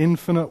of his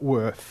infinite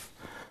worth.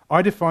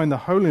 I define the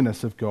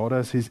holiness of God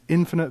as his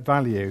infinite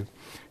value,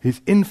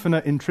 his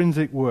infinite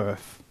intrinsic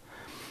worth.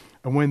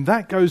 And when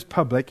that goes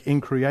public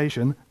in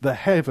creation, the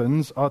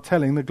heavens are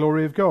telling the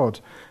glory of God.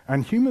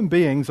 And human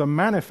beings are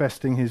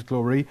manifesting his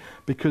glory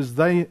because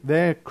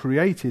they're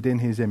created in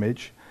his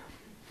image.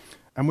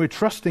 And we're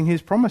trusting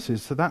his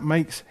promises, so that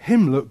makes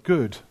him look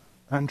good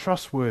and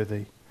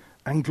trustworthy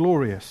and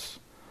glorious.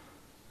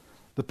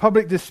 The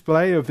public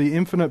display of the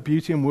infinite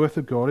beauty and worth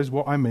of God is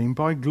what I mean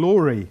by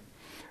glory.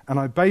 And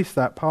I base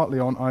that partly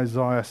on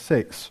Isaiah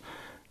 6.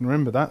 And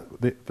remember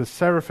that, the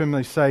seraphim,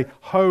 they say,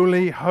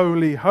 holy,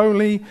 holy,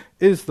 holy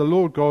is the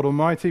Lord God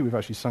Almighty. We've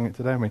actually sung it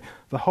today, haven't we?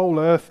 The whole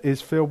earth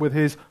is filled with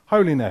his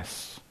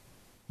holiness.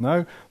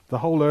 No, the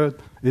whole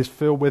earth is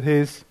filled with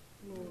his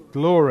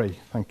glory.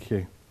 Thank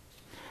you.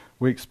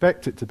 We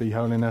expect it to be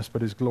holiness,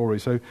 but his glory.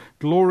 So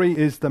glory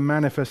is the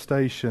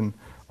manifestation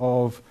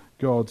of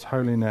God's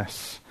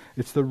holiness.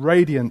 It's the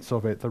radiance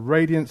of it, the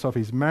radiance of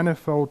his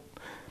manifold,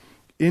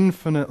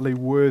 infinitely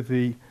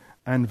worthy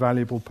and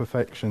valuable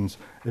perfections.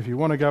 If you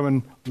want to go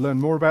and learn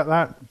more about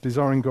that,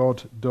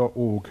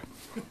 desiringgod.org.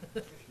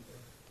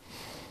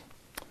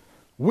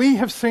 We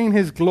have seen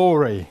his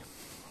glory.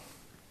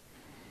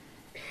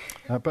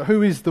 But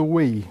who is the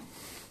we?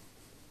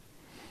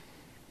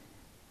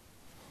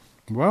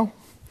 Well,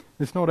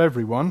 it's not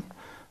everyone,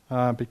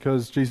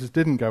 because Jesus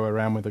didn't go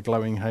around with a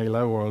glowing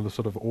halo or the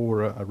sort of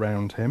aura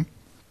around him.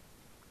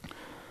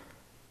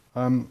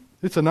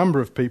 It's a number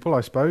of people,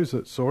 I suppose,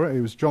 that saw it.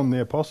 It was John the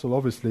Apostle,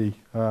 obviously.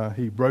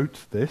 He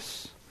wrote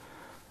this.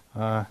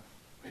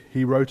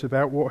 He wrote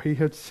about what he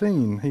had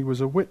seen. He was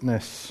a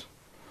witness.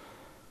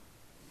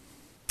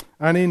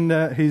 And in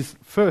his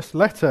first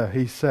letter,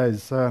 he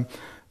says,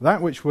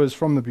 that which was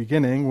from the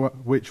beginning,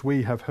 which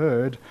we have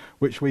heard,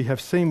 which we have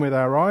seen with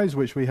our eyes,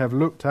 which we have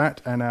looked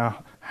at, and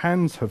our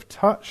hands have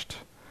touched,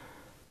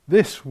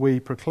 this we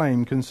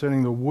proclaim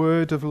concerning the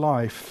word of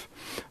life.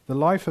 The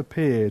life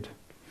appeared.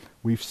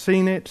 We've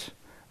seen it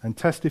and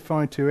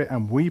testified to it,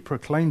 and we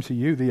proclaim to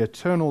you the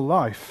eternal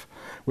life,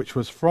 which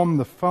was from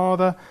the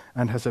Father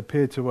and has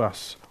appeared to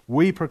us.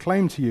 We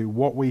proclaim to you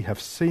what we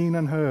have seen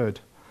and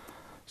heard,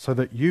 so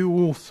that you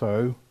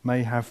also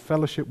may have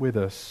fellowship with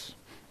us.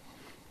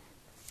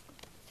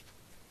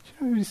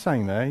 What he's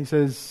saying there, he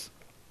says,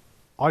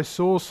 I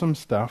saw some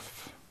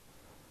stuff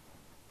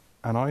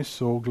and I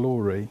saw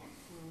glory.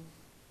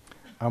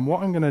 And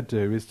what I'm going to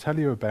do is tell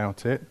you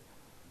about it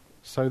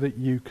so that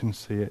you can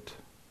see it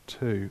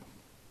too.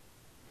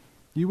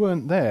 You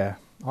weren't there.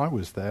 I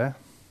was there.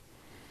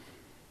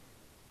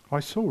 I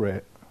saw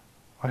it.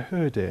 I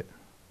heard it.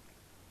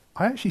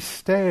 I actually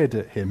stared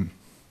at him.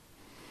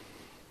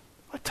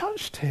 I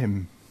touched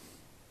him.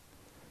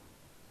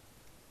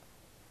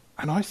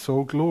 And I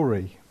saw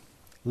glory.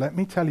 Let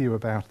me tell you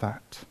about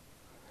that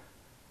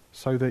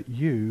so that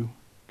you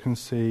can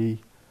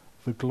see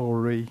the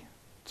glory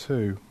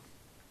too.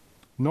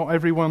 Not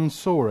everyone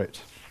saw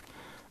it.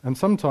 And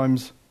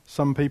sometimes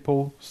some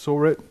people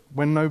saw it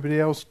when nobody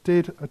else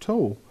did at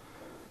all.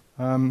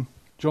 John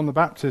the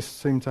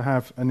Baptist seemed to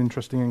have an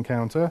interesting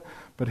encounter,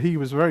 but he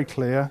was very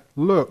clear,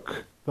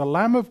 look, the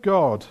Lamb of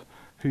God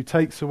who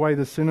takes away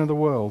the sin of the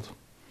world.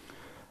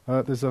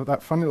 There's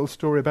that funny little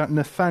story about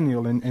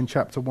Nathaniel in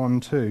chapter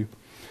 1-2.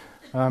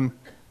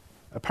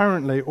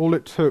 Apparently, all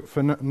it took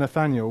for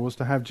Nathaniel was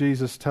to have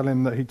Jesus tell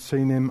him that he'd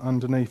seen him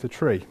underneath a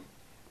tree.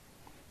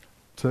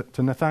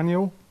 To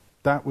Nathaniel,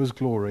 that was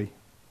glory.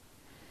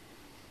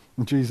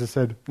 And Jesus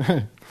said,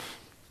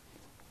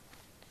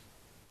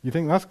 you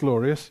think that's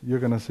glorious? You're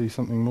going to see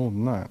something more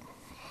than that.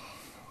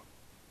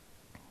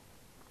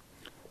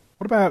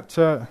 What about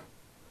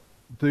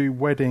the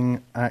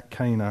wedding at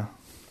Cana?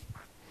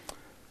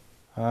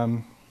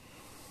 I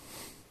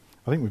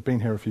think we've been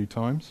here a few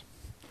times.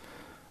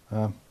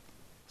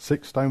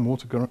 6 stone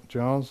water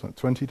jars,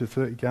 20 to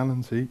 30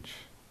 gallons each.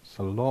 It's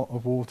a lot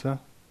of water,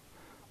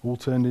 all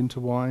turned into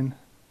wine.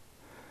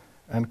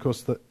 And of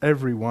course,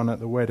 everyone at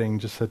the wedding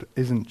just said,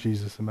 isn't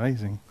Jesus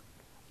amazing?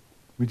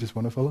 We just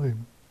want to follow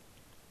him.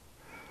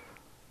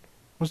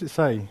 What does it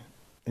say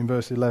in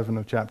verse 11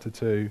 of chapter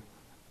 2?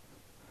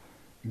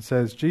 It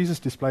says, Jesus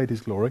displayed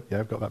his glory. Yeah,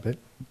 I've got that bit.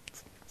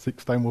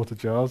 6 stone water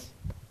jars,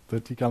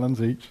 30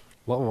 gallons each,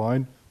 a lot of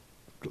wine,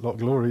 a lot of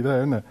glory there,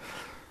 isn't there?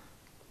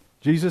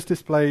 Jesus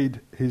displayed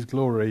his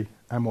glory,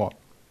 and what?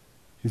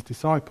 His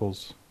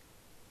disciples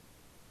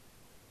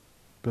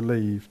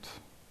believed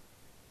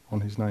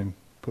on his name,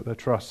 put their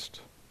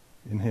trust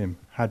in him,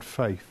 had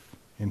faith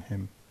in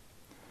him.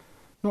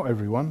 Not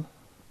everyone,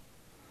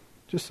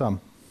 just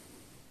some.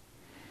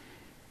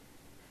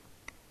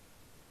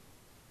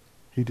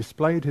 He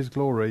displayed his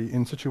glory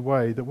in such a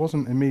way that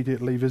wasn't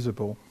immediately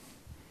visible.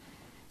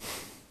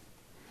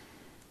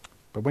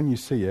 But when you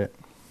see it,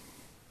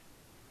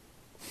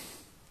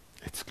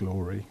 it's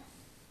glory.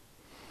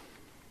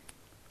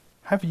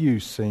 Have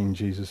you seen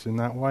Jesus in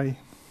that way?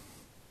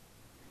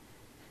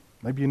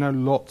 Maybe you know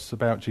lots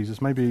about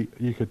Jesus. Maybe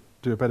you could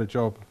do a better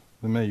job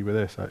than me with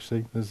this,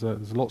 actually. There's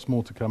lots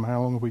more to come.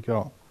 How long have we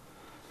got?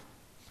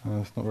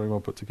 It's not very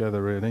well put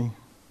together, really.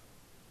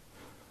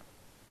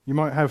 You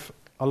might have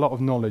a lot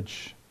of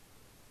knowledge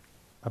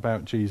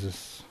about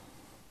Jesus.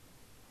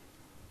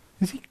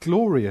 Is he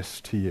glorious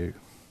to you?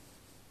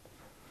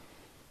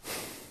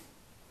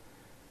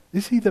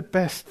 Is he the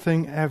best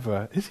thing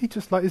ever? Is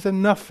there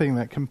nothing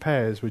that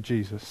compares with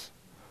Jesus?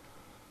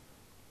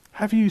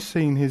 Have you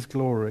seen his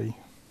glory?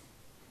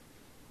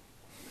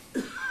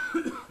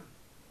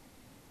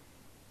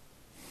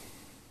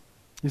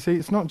 You see,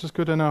 it's not just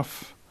good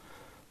enough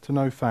to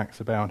know facts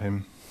about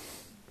him.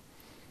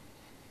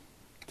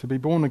 To be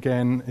born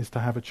again is to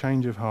have a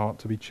change of heart,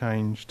 to be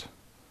changed,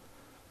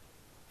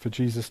 for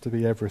Jesus to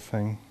be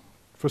everything,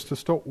 for us to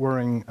stop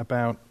worrying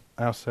about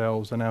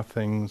ourselves and our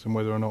things and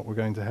whether or not we're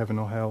going to heaven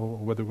or hell or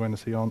whether we're going to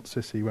see Aunt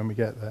Sissy when we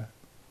get there.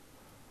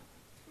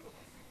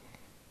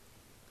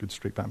 Good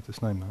Street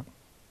Baptist name,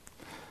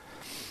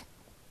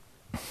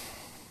 that.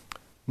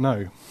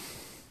 No,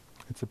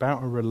 it's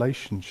about a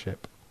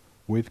relationship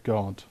with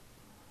God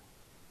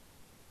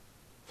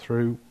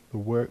through the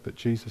work that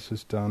Jesus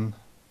has done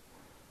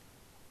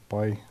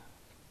by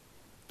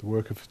the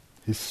work of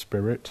his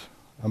Spirit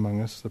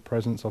among us, the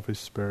presence of his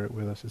Spirit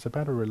with us. It's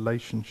about a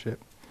relationship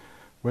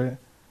where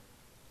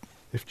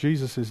if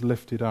Jesus is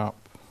lifted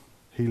up,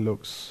 he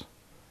looks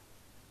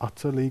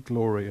utterly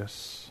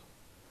glorious.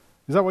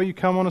 Is that why you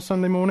come on a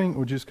Sunday morning?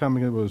 Or do you just come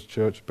because, well, it's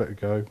church, better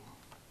go?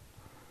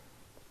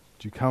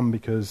 Do you come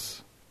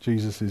because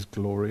Jesus is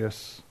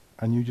glorious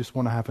and you just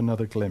want to have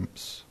another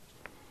glimpse?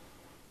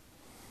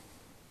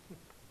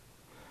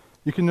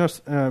 You can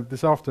just,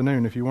 this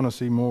afternoon, if you want to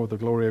see more of the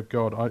glory of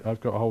God,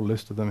 I've got a whole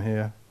list of them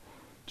here.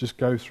 Just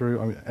go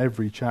through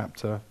every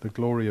chapter. The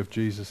glory of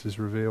Jesus is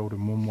revealed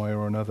in one way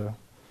or another.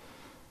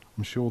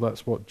 I'm sure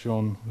that's what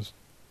John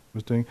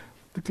was doing.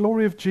 The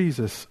glory of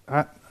Jesus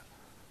at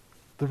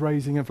the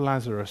raising of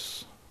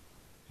Lazarus.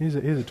 Here's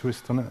a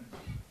twist on it. It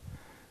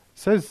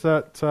says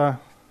that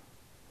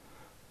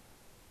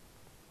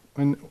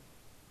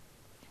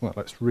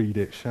let's read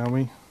it, shall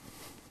we?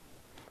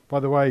 By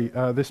the way,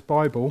 this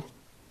Bible,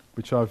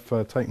 which I've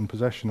taken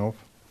possession of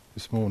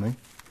this morning,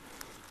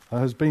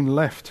 has been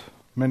left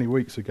many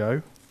weeks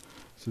ago.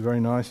 It's a very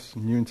nice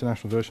New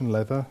International Version,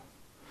 leather.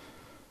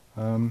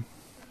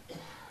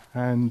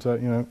 And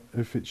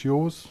if it's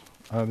yours,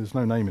 there's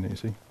no name in it, you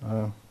see.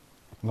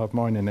 I'll have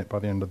mine in it by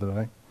the end of the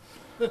day.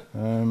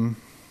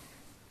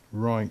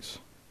 Right.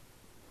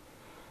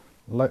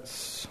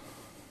 Let's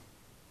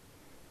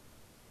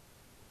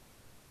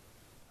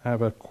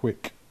have a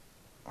quick...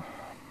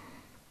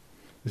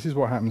 This is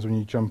what happens when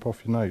you jump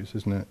off your notes,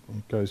 isn't it?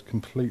 It goes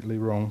completely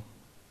wrong.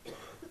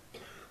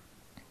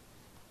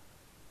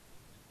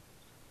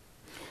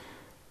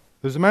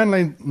 There's a man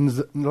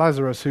named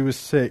Lazarus who was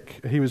sick.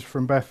 He was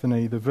from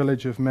Bethany, the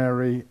village of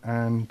Mary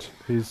and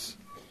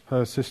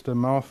her sister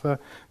Martha.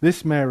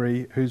 This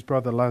Mary, whose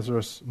brother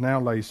Lazarus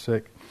now lay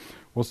sick,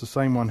 was the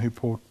same one who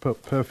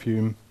put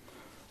perfume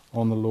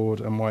on the Lord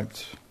and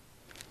wiped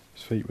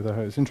his feet with her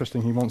hair. It's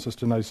interesting, he wants us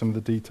to know some of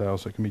the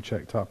details so it can be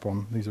checked up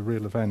on. These are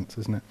real events,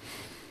 isn't it?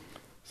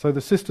 So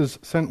the sisters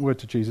sent word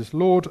to Jesus,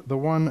 "Lord, the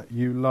one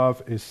you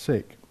love is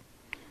sick."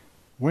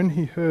 When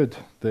he heard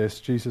this,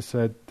 Jesus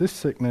said, "This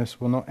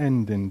sickness will not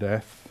end in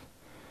death.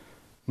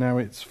 Now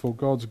it's for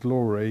God's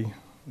glory,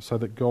 so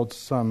that God's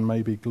Son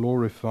may be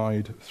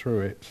glorified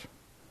through it."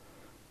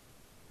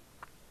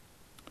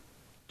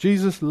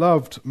 Jesus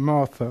loved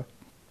Martha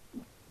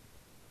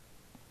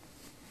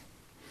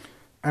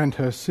and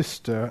her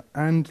sister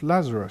and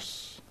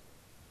Lazarus.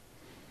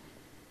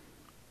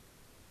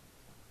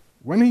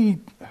 When he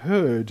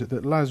heard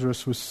that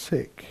Lazarus was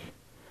sick,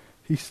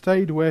 he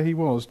stayed where he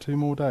was 2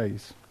 more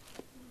days.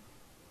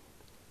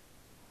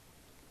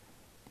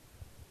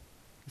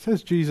 It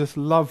says Jesus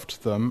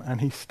loved them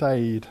and he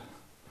stayed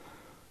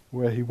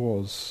where he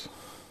was.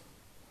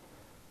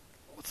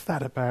 What's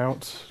that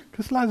about?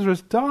 Because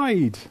Lazarus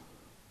died.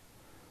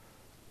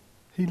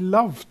 He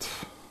loved.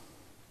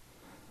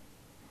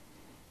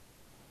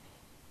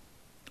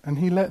 And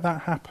he let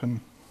that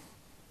happen.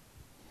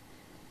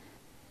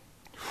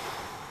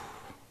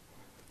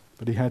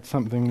 But he had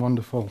something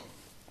wonderful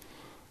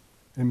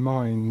in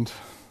mind.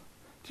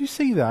 Do you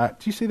see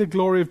that? Do you see the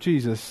glory of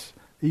Jesus,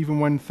 even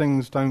when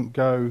things don't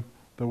go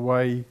the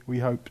way we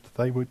hoped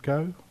they would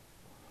go?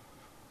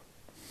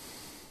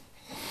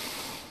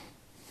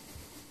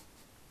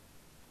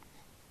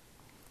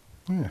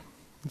 Yeah,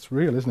 it's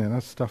real, isn't it?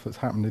 That's stuff that's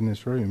happened in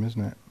this room,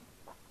 isn't it?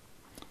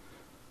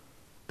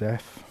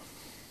 Death,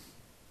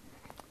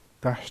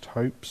 dashed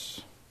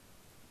hopes.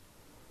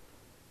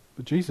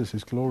 But Jesus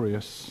is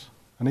glorious.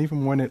 And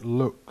even when it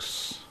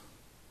looks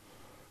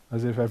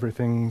as if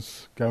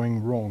everything's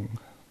going wrong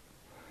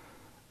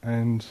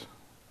and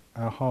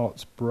our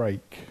hearts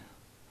break,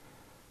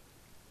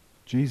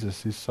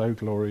 Jesus is so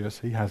glorious,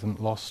 he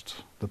hasn't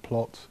lost the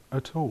plot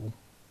at all.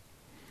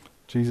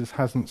 Jesus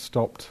hasn't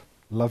stopped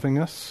loving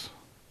us.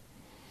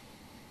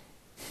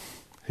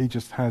 He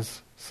just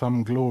has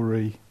some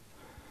glory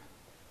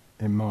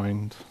in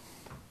mind.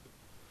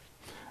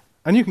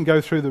 And you can go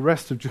through the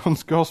rest of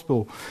John's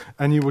Gospel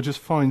and you will just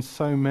find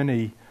so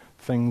many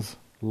things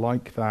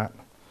like that.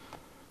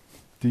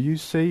 Do you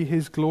see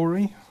his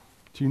glory?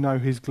 Do you know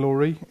his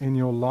glory in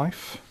your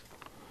life?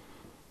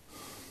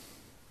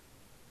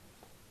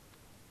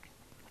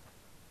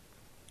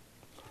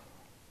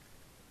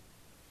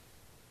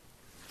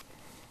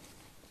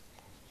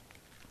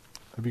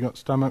 Have you got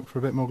stomach for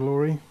a bit more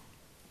glory?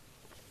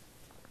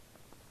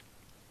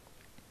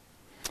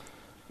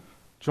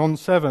 John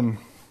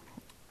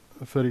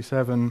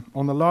 7:37.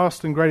 On the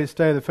last and greatest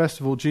day of the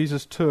festival,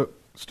 Jesus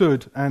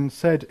stood and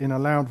said in a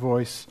loud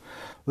voice,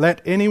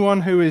 "Let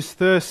anyone who is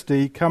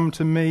thirsty come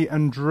to me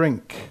and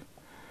drink.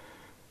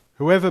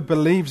 Whoever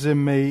believes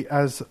in me,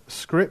 as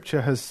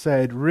Scripture has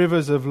said,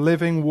 rivers of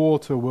living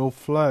water will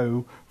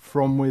flow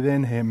from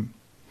within him."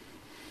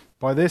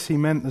 By this he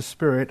meant the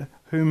Spirit,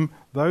 whom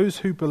those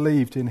who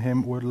believed in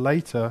him were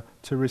later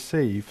to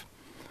receive.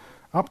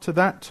 Up to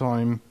that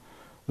time,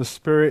 the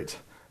Spirit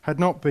had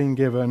not been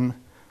given,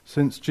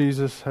 since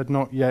Jesus had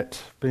not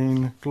yet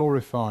been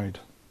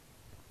glorified.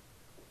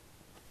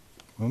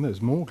 Well,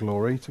 there's more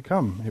glory to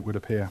come, it would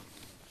appear.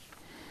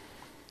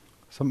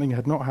 Something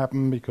had not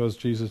happened because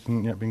Jesus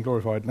hadn't yet been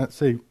glorified. Let's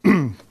see.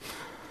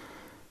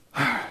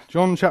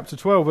 John chapter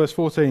 12, verse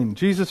 14.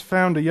 Jesus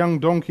found a young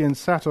donkey and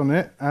sat on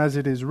it, as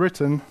it is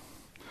written,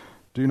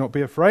 "Do not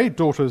be afraid,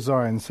 daughter of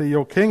Zion. See,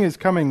 your king is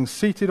coming,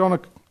 seated on a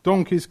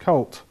donkey's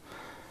colt."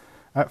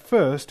 At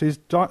first, his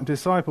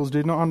disciples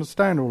did not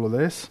understand all of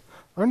this.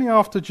 Only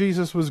after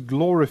Jesus was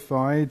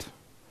glorified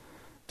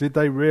did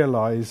they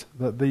realize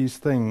that these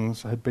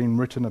things had been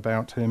written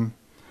about him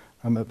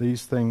and that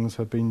these things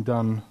had been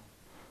done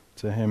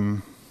to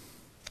him.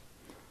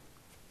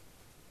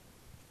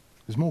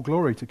 There's more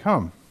glory to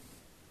come.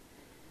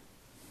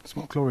 There's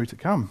more glory to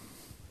come.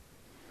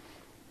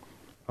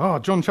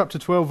 John chapter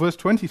 12, verse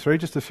 23,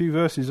 just a few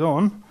verses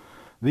on.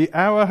 "The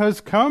hour has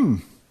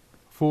come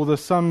for the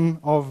Son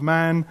of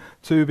Man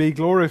to be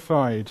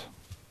glorified.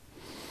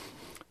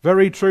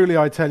 Very truly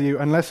I tell you,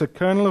 unless a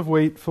kernel of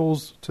wheat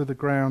falls to the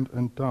ground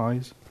and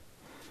dies,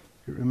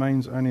 it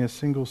remains only a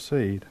single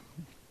seed.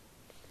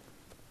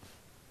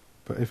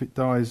 But if it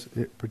dies,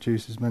 it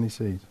produces many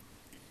seeds."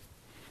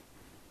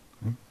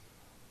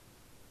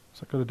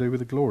 What's that got to do with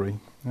the glory?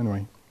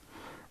 Anyway,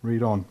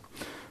 read on.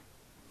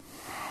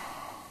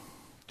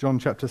 John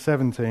chapter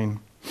 17,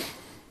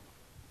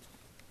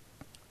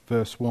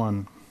 verse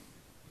 1.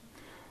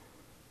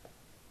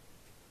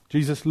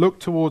 Jesus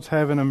looked towards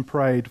heaven and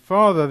prayed,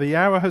 "Father, the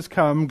hour has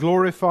come,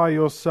 glorify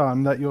your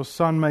Son, that your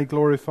Son may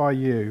glorify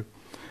you.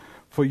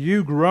 For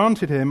you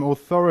granted him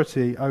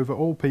authority over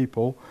all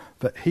people,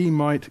 that he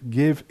might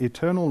give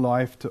eternal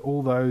life to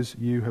all those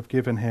you have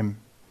given him.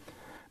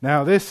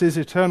 Now this is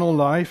eternal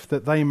life,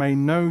 that they may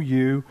know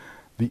you,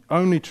 the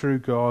only true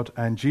God,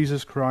 and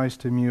Jesus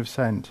Christ whom you have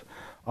sent.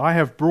 I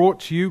have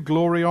brought you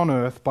glory on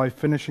earth by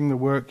finishing the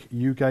work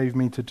you gave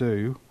me to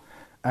do.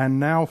 And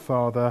now,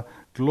 Father,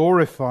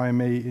 glorify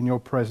me in your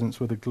presence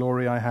with the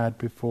glory I had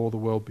before the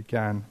world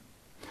began."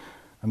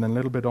 And then a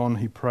little bit on,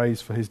 he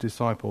prays for his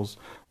disciples.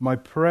 He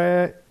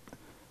prays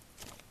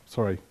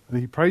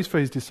for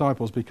his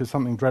disciples because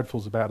something dreadful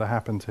is about to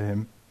happen to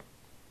him.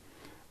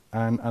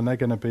 And they're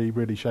going to be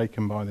really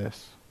shaken by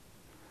this.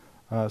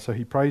 So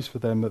he prays for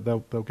them that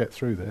they'll get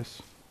through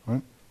this.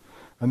 Right?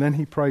 And then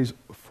he prays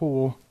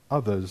for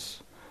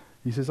others.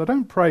 He says, "I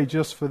don't pray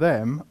just for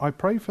them. I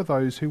pray for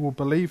those who will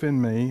believe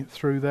in me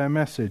through their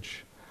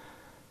message,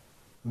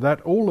 that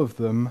all of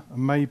them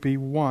may be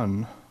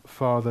one,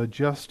 Father,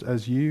 just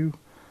as you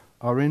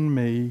are in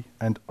me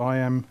and I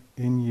am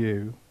in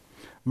you.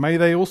 May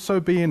they also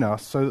be in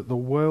us, so that the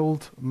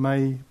world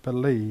may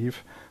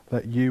believe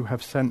that you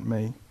have sent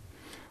me.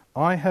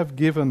 I have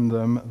given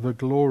them the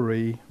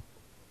glory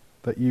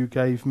that you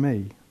gave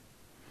me,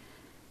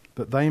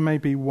 that they may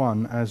be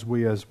one as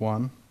we are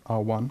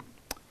one.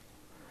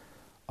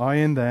 I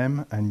in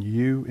them and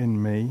you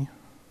in me,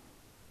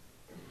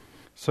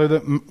 so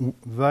that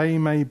they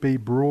may be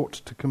brought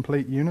to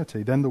complete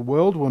unity. Then the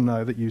world will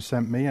know that you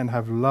sent me and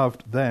have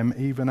loved them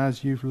even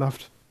as you've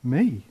loved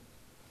me.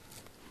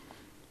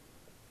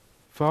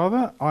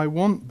 Father, I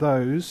want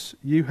those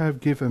you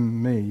have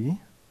given me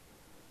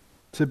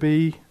to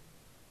be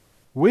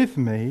with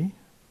me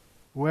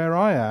where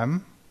I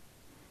am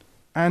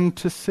and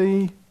to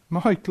see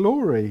my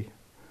glory,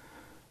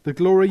 the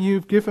glory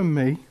you've given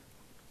me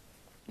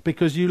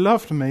because you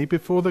loved me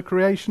before the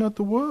creation of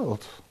the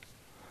world."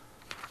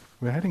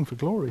 We're heading for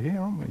glory here,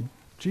 aren't we?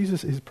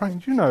 Jesus is praying.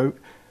 Do you know,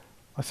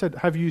 I said,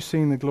 have you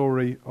seen the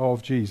glory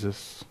of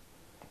Jesus?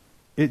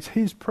 It's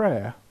his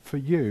prayer for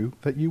you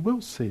that you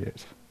will see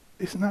it.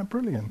 Isn't that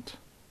brilliant?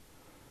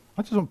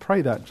 I just want to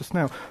pray that just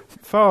now.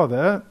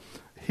 Father,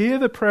 hear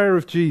the prayer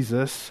of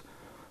Jesus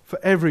for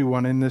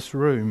everyone in this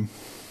room.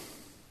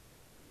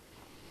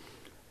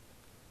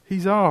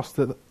 He's asked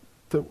that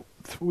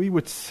we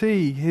would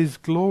see his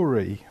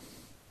glory.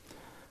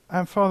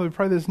 And Father, we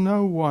pray there's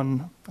no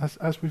one,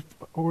 as we've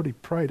already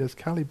prayed as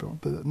Caliban,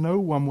 that no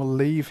one will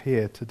leave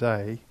here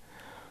today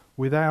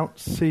without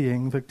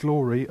seeing the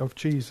glory of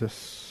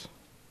Jesus.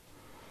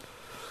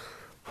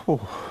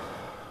 Oh.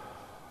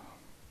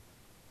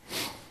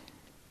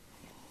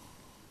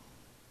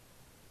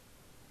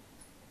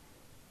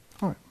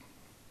 Right.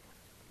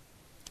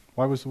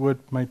 Why was the Word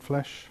made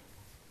flesh?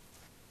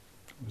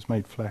 It was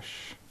made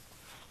flesh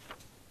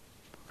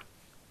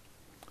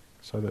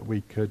so that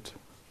we could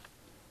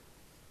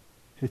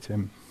hit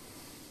him,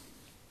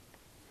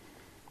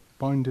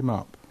 bind him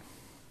up,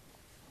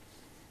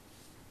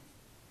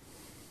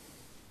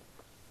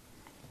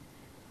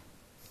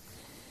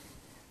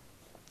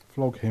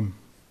 flog him,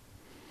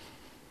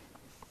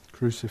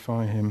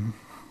 crucify him.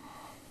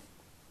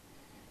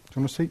 Do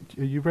you want to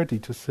see? Are you ready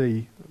to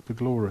see the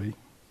glory?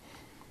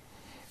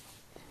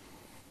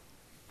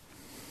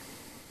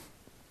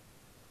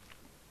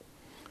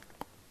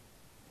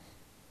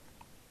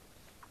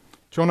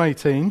 John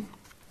 18,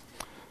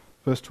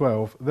 verse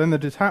 12. Then the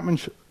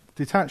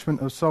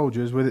detachment of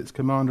soldiers with its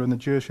commander and the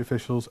Jewish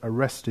officials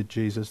arrested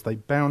Jesus. They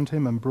bound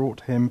him and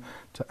brought him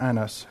to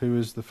Annas, who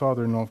is the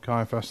father-in-law of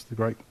Caiaphas,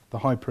 the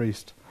high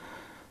priest,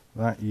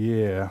 that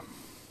year.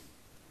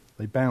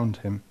 They bound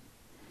him.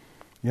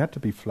 He had to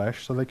be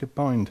flesh so they could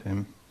bind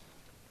him.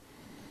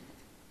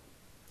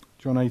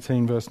 John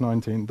 18, verse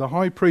 19. The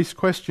high priest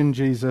questioned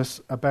Jesus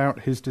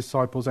about his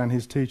disciples and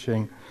his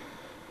teaching.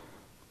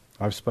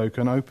 "I've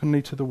spoken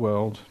openly to the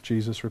world,"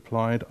 Jesus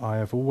replied. "I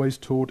have always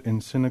taught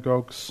in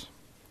synagogues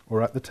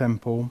or at the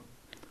temple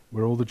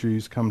where all the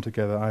Jews come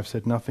together. I have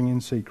said nothing in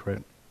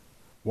secret.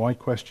 Why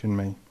question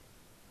me?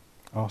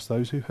 Ask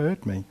those who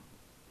heard me.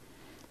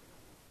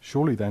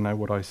 Surely they know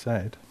what I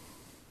said."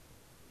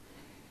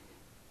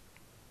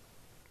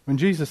 When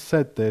Jesus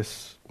said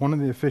this, one of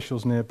the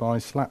officials nearby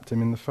slapped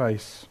him in the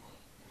face.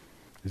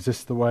 "Is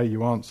this the way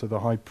you answer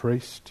the high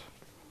priest?"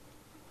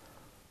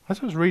 As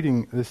I was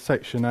reading this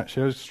section,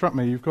 actually, it struck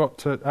me, you've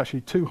got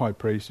actually two high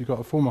priests. You've got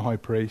a former high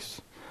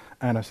priest,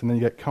 Annas, and then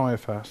you get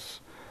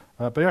Caiaphas.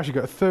 But you actually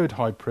got a third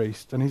high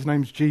priest, and his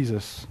name's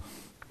Jesus.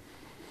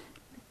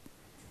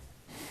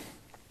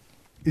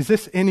 Is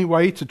this any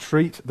way to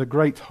treat the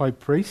great high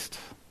priest?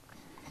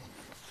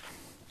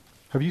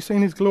 Have you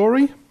seen his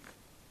glory?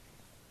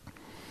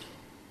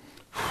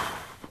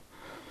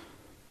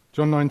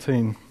 John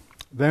 19.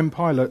 Then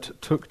Pilate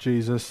took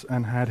Jesus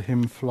and had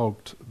him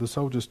flogged. The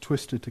soldiers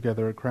twisted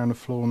together a crown of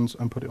thorns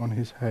and put it on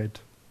his head.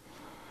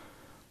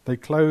 They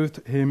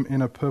clothed him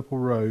in a purple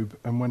robe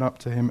and went up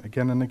to him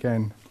again and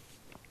again,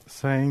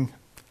 saying,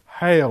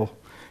 "Hail,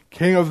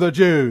 King of the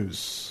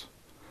Jews!"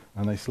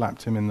 And they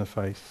slapped him in the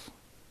face.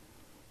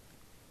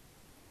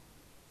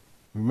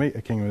 We meet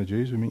a king of the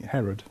Jews, we meet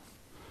Herod.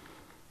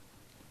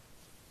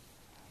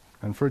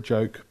 And for a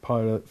joke,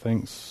 Pilate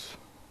thinks,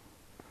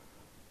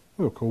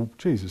 we'll call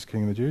Jesus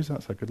King of the Jews.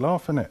 That's a good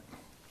laugh, isn't it?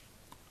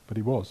 But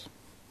he was.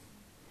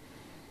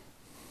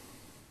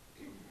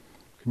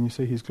 Can you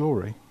see his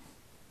glory?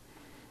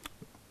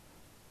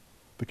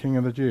 The King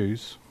of the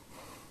Jews,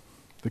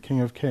 the King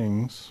of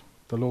Kings,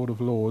 the Lord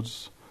of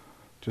Lords,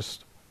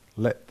 just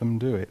let them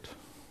do it.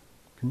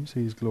 Can you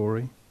see his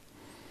glory?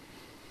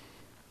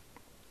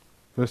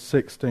 Verse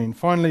 16,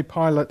 finally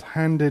Pilate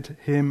handed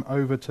him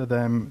over to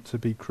them to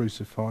be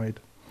crucified.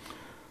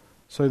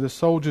 So the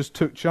soldiers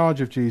took charge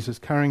of Jesus,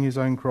 carrying his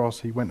own cross.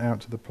 He went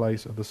out to the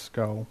place of the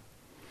skull,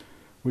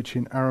 which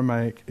in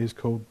Aramaic is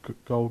called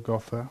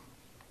Golgotha.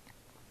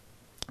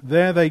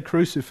 There they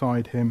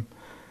crucified him,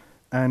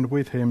 and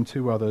with him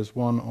 2 others,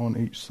 one on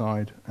each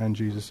side, and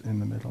Jesus in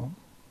the middle.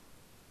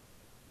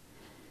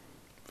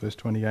 Verse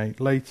 28,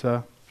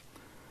 later,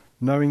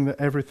 knowing that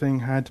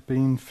everything had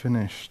been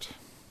finished,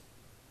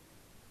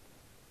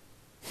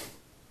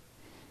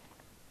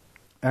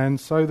 and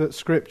so that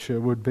Scripture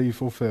would be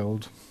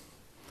fulfilled,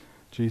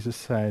 Jesus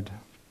said,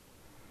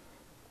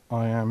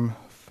 I am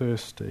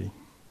thirsty.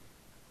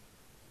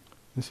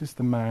 This is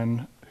the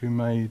man who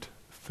made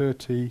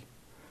 30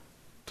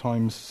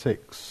 times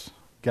 6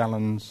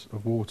 gallons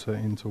of water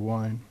into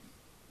wine.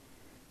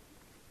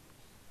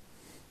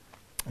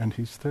 And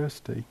he's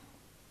thirsty.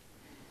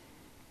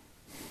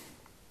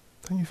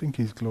 Don't you think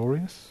he's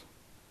glorious?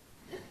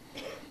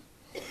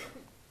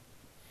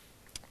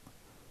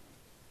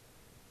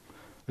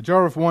 A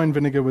jar of wine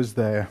vinegar was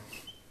there.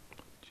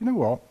 Do you know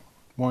what?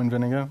 Wine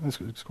vinegar,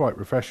 it's quite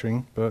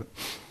refreshing, but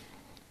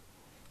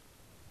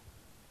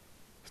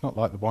it's not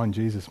like the wine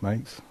Jesus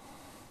makes.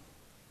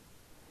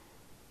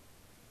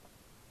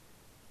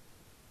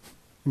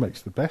 He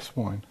makes the best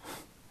wine.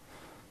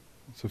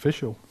 It's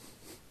official.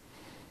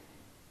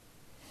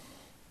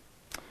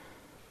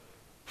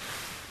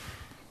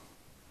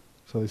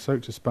 So they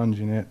soaked a sponge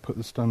in it, put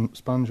the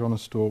sponge on a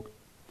stalk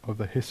of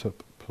the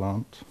hyssop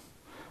plant,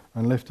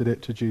 and lifted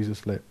it to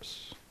Jesus'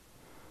 lips.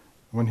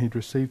 When he'd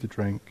received the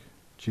drink,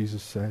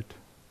 Jesus said,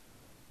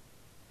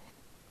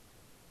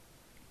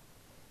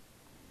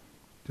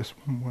 just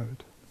one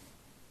word,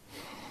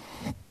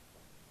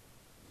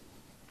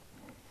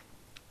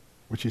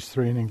 which is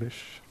 3 in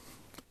English.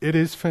 It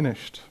is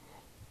finished.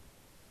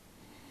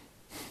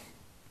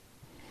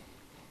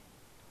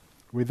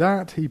 With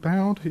that, he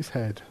bowed his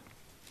head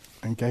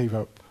and gave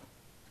up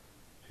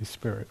his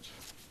spirit.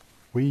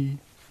 We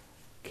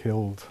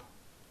killed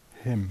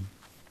him.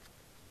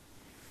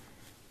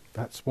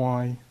 That's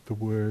why the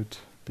Word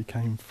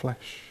became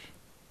flesh.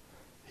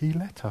 He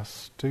let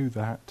us do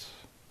that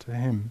to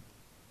him.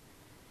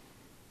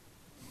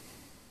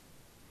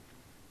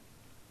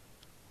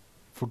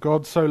 For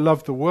God so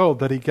loved the world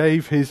that he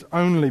gave his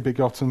only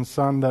begotten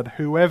Son, that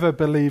whoever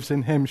believes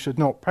in him should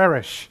not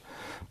perish,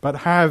 but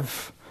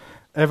have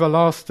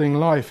everlasting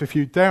life. If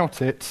you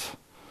doubt it,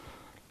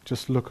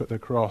 just look at the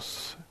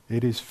cross.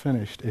 It is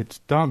finished. It's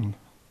done.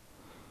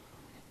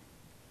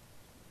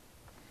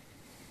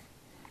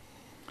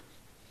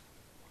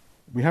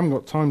 We haven't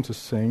got time to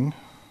sing.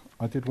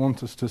 I did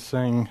want us to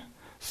sing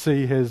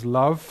See His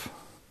Love.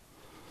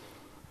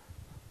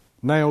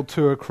 Nailed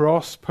to a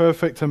cross,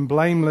 perfect and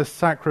blameless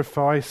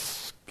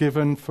sacrifice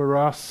given for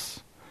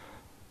us.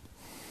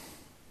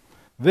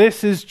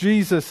 This is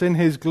Jesus in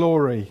his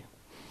glory,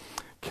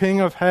 King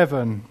of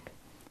heaven,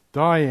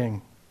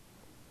 dying.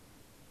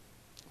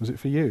 Was it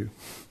for you?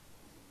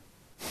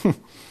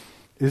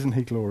 Isn't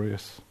he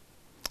glorious?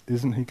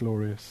 Isn't he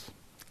glorious?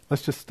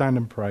 Let's just stand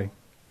and pray.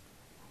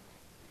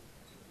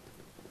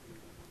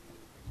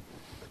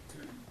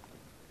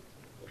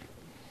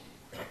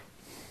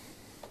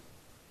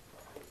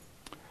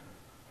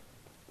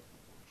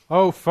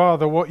 Oh,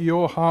 Father, what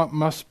your heart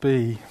must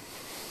be,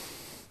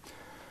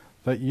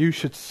 that you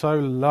should so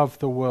love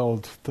the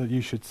world that you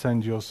should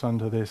send your Son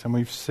to this. And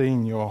you've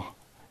seen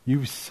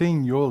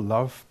your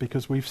love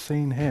because we've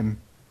seen him.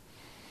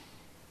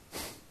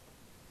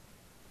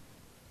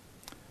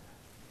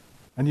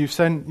 And you've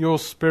sent your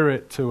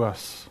Spirit to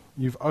us.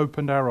 You've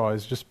opened our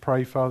eyes. Just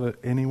pray, Father,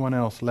 anyone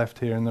else left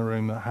here in the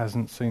room that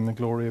hasn't seen the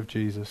glory of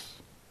Jesus,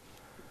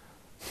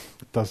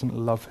 doesn't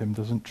love him,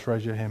 doesn't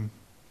treasure him,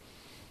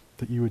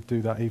 that you would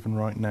do that even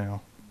right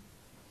now.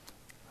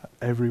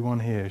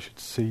 Everyone here should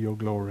see your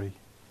glory.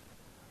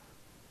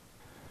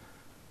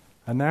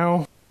 And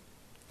now,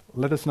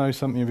 let us know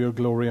something of your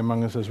glory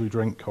among us as we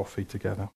drink coffee together.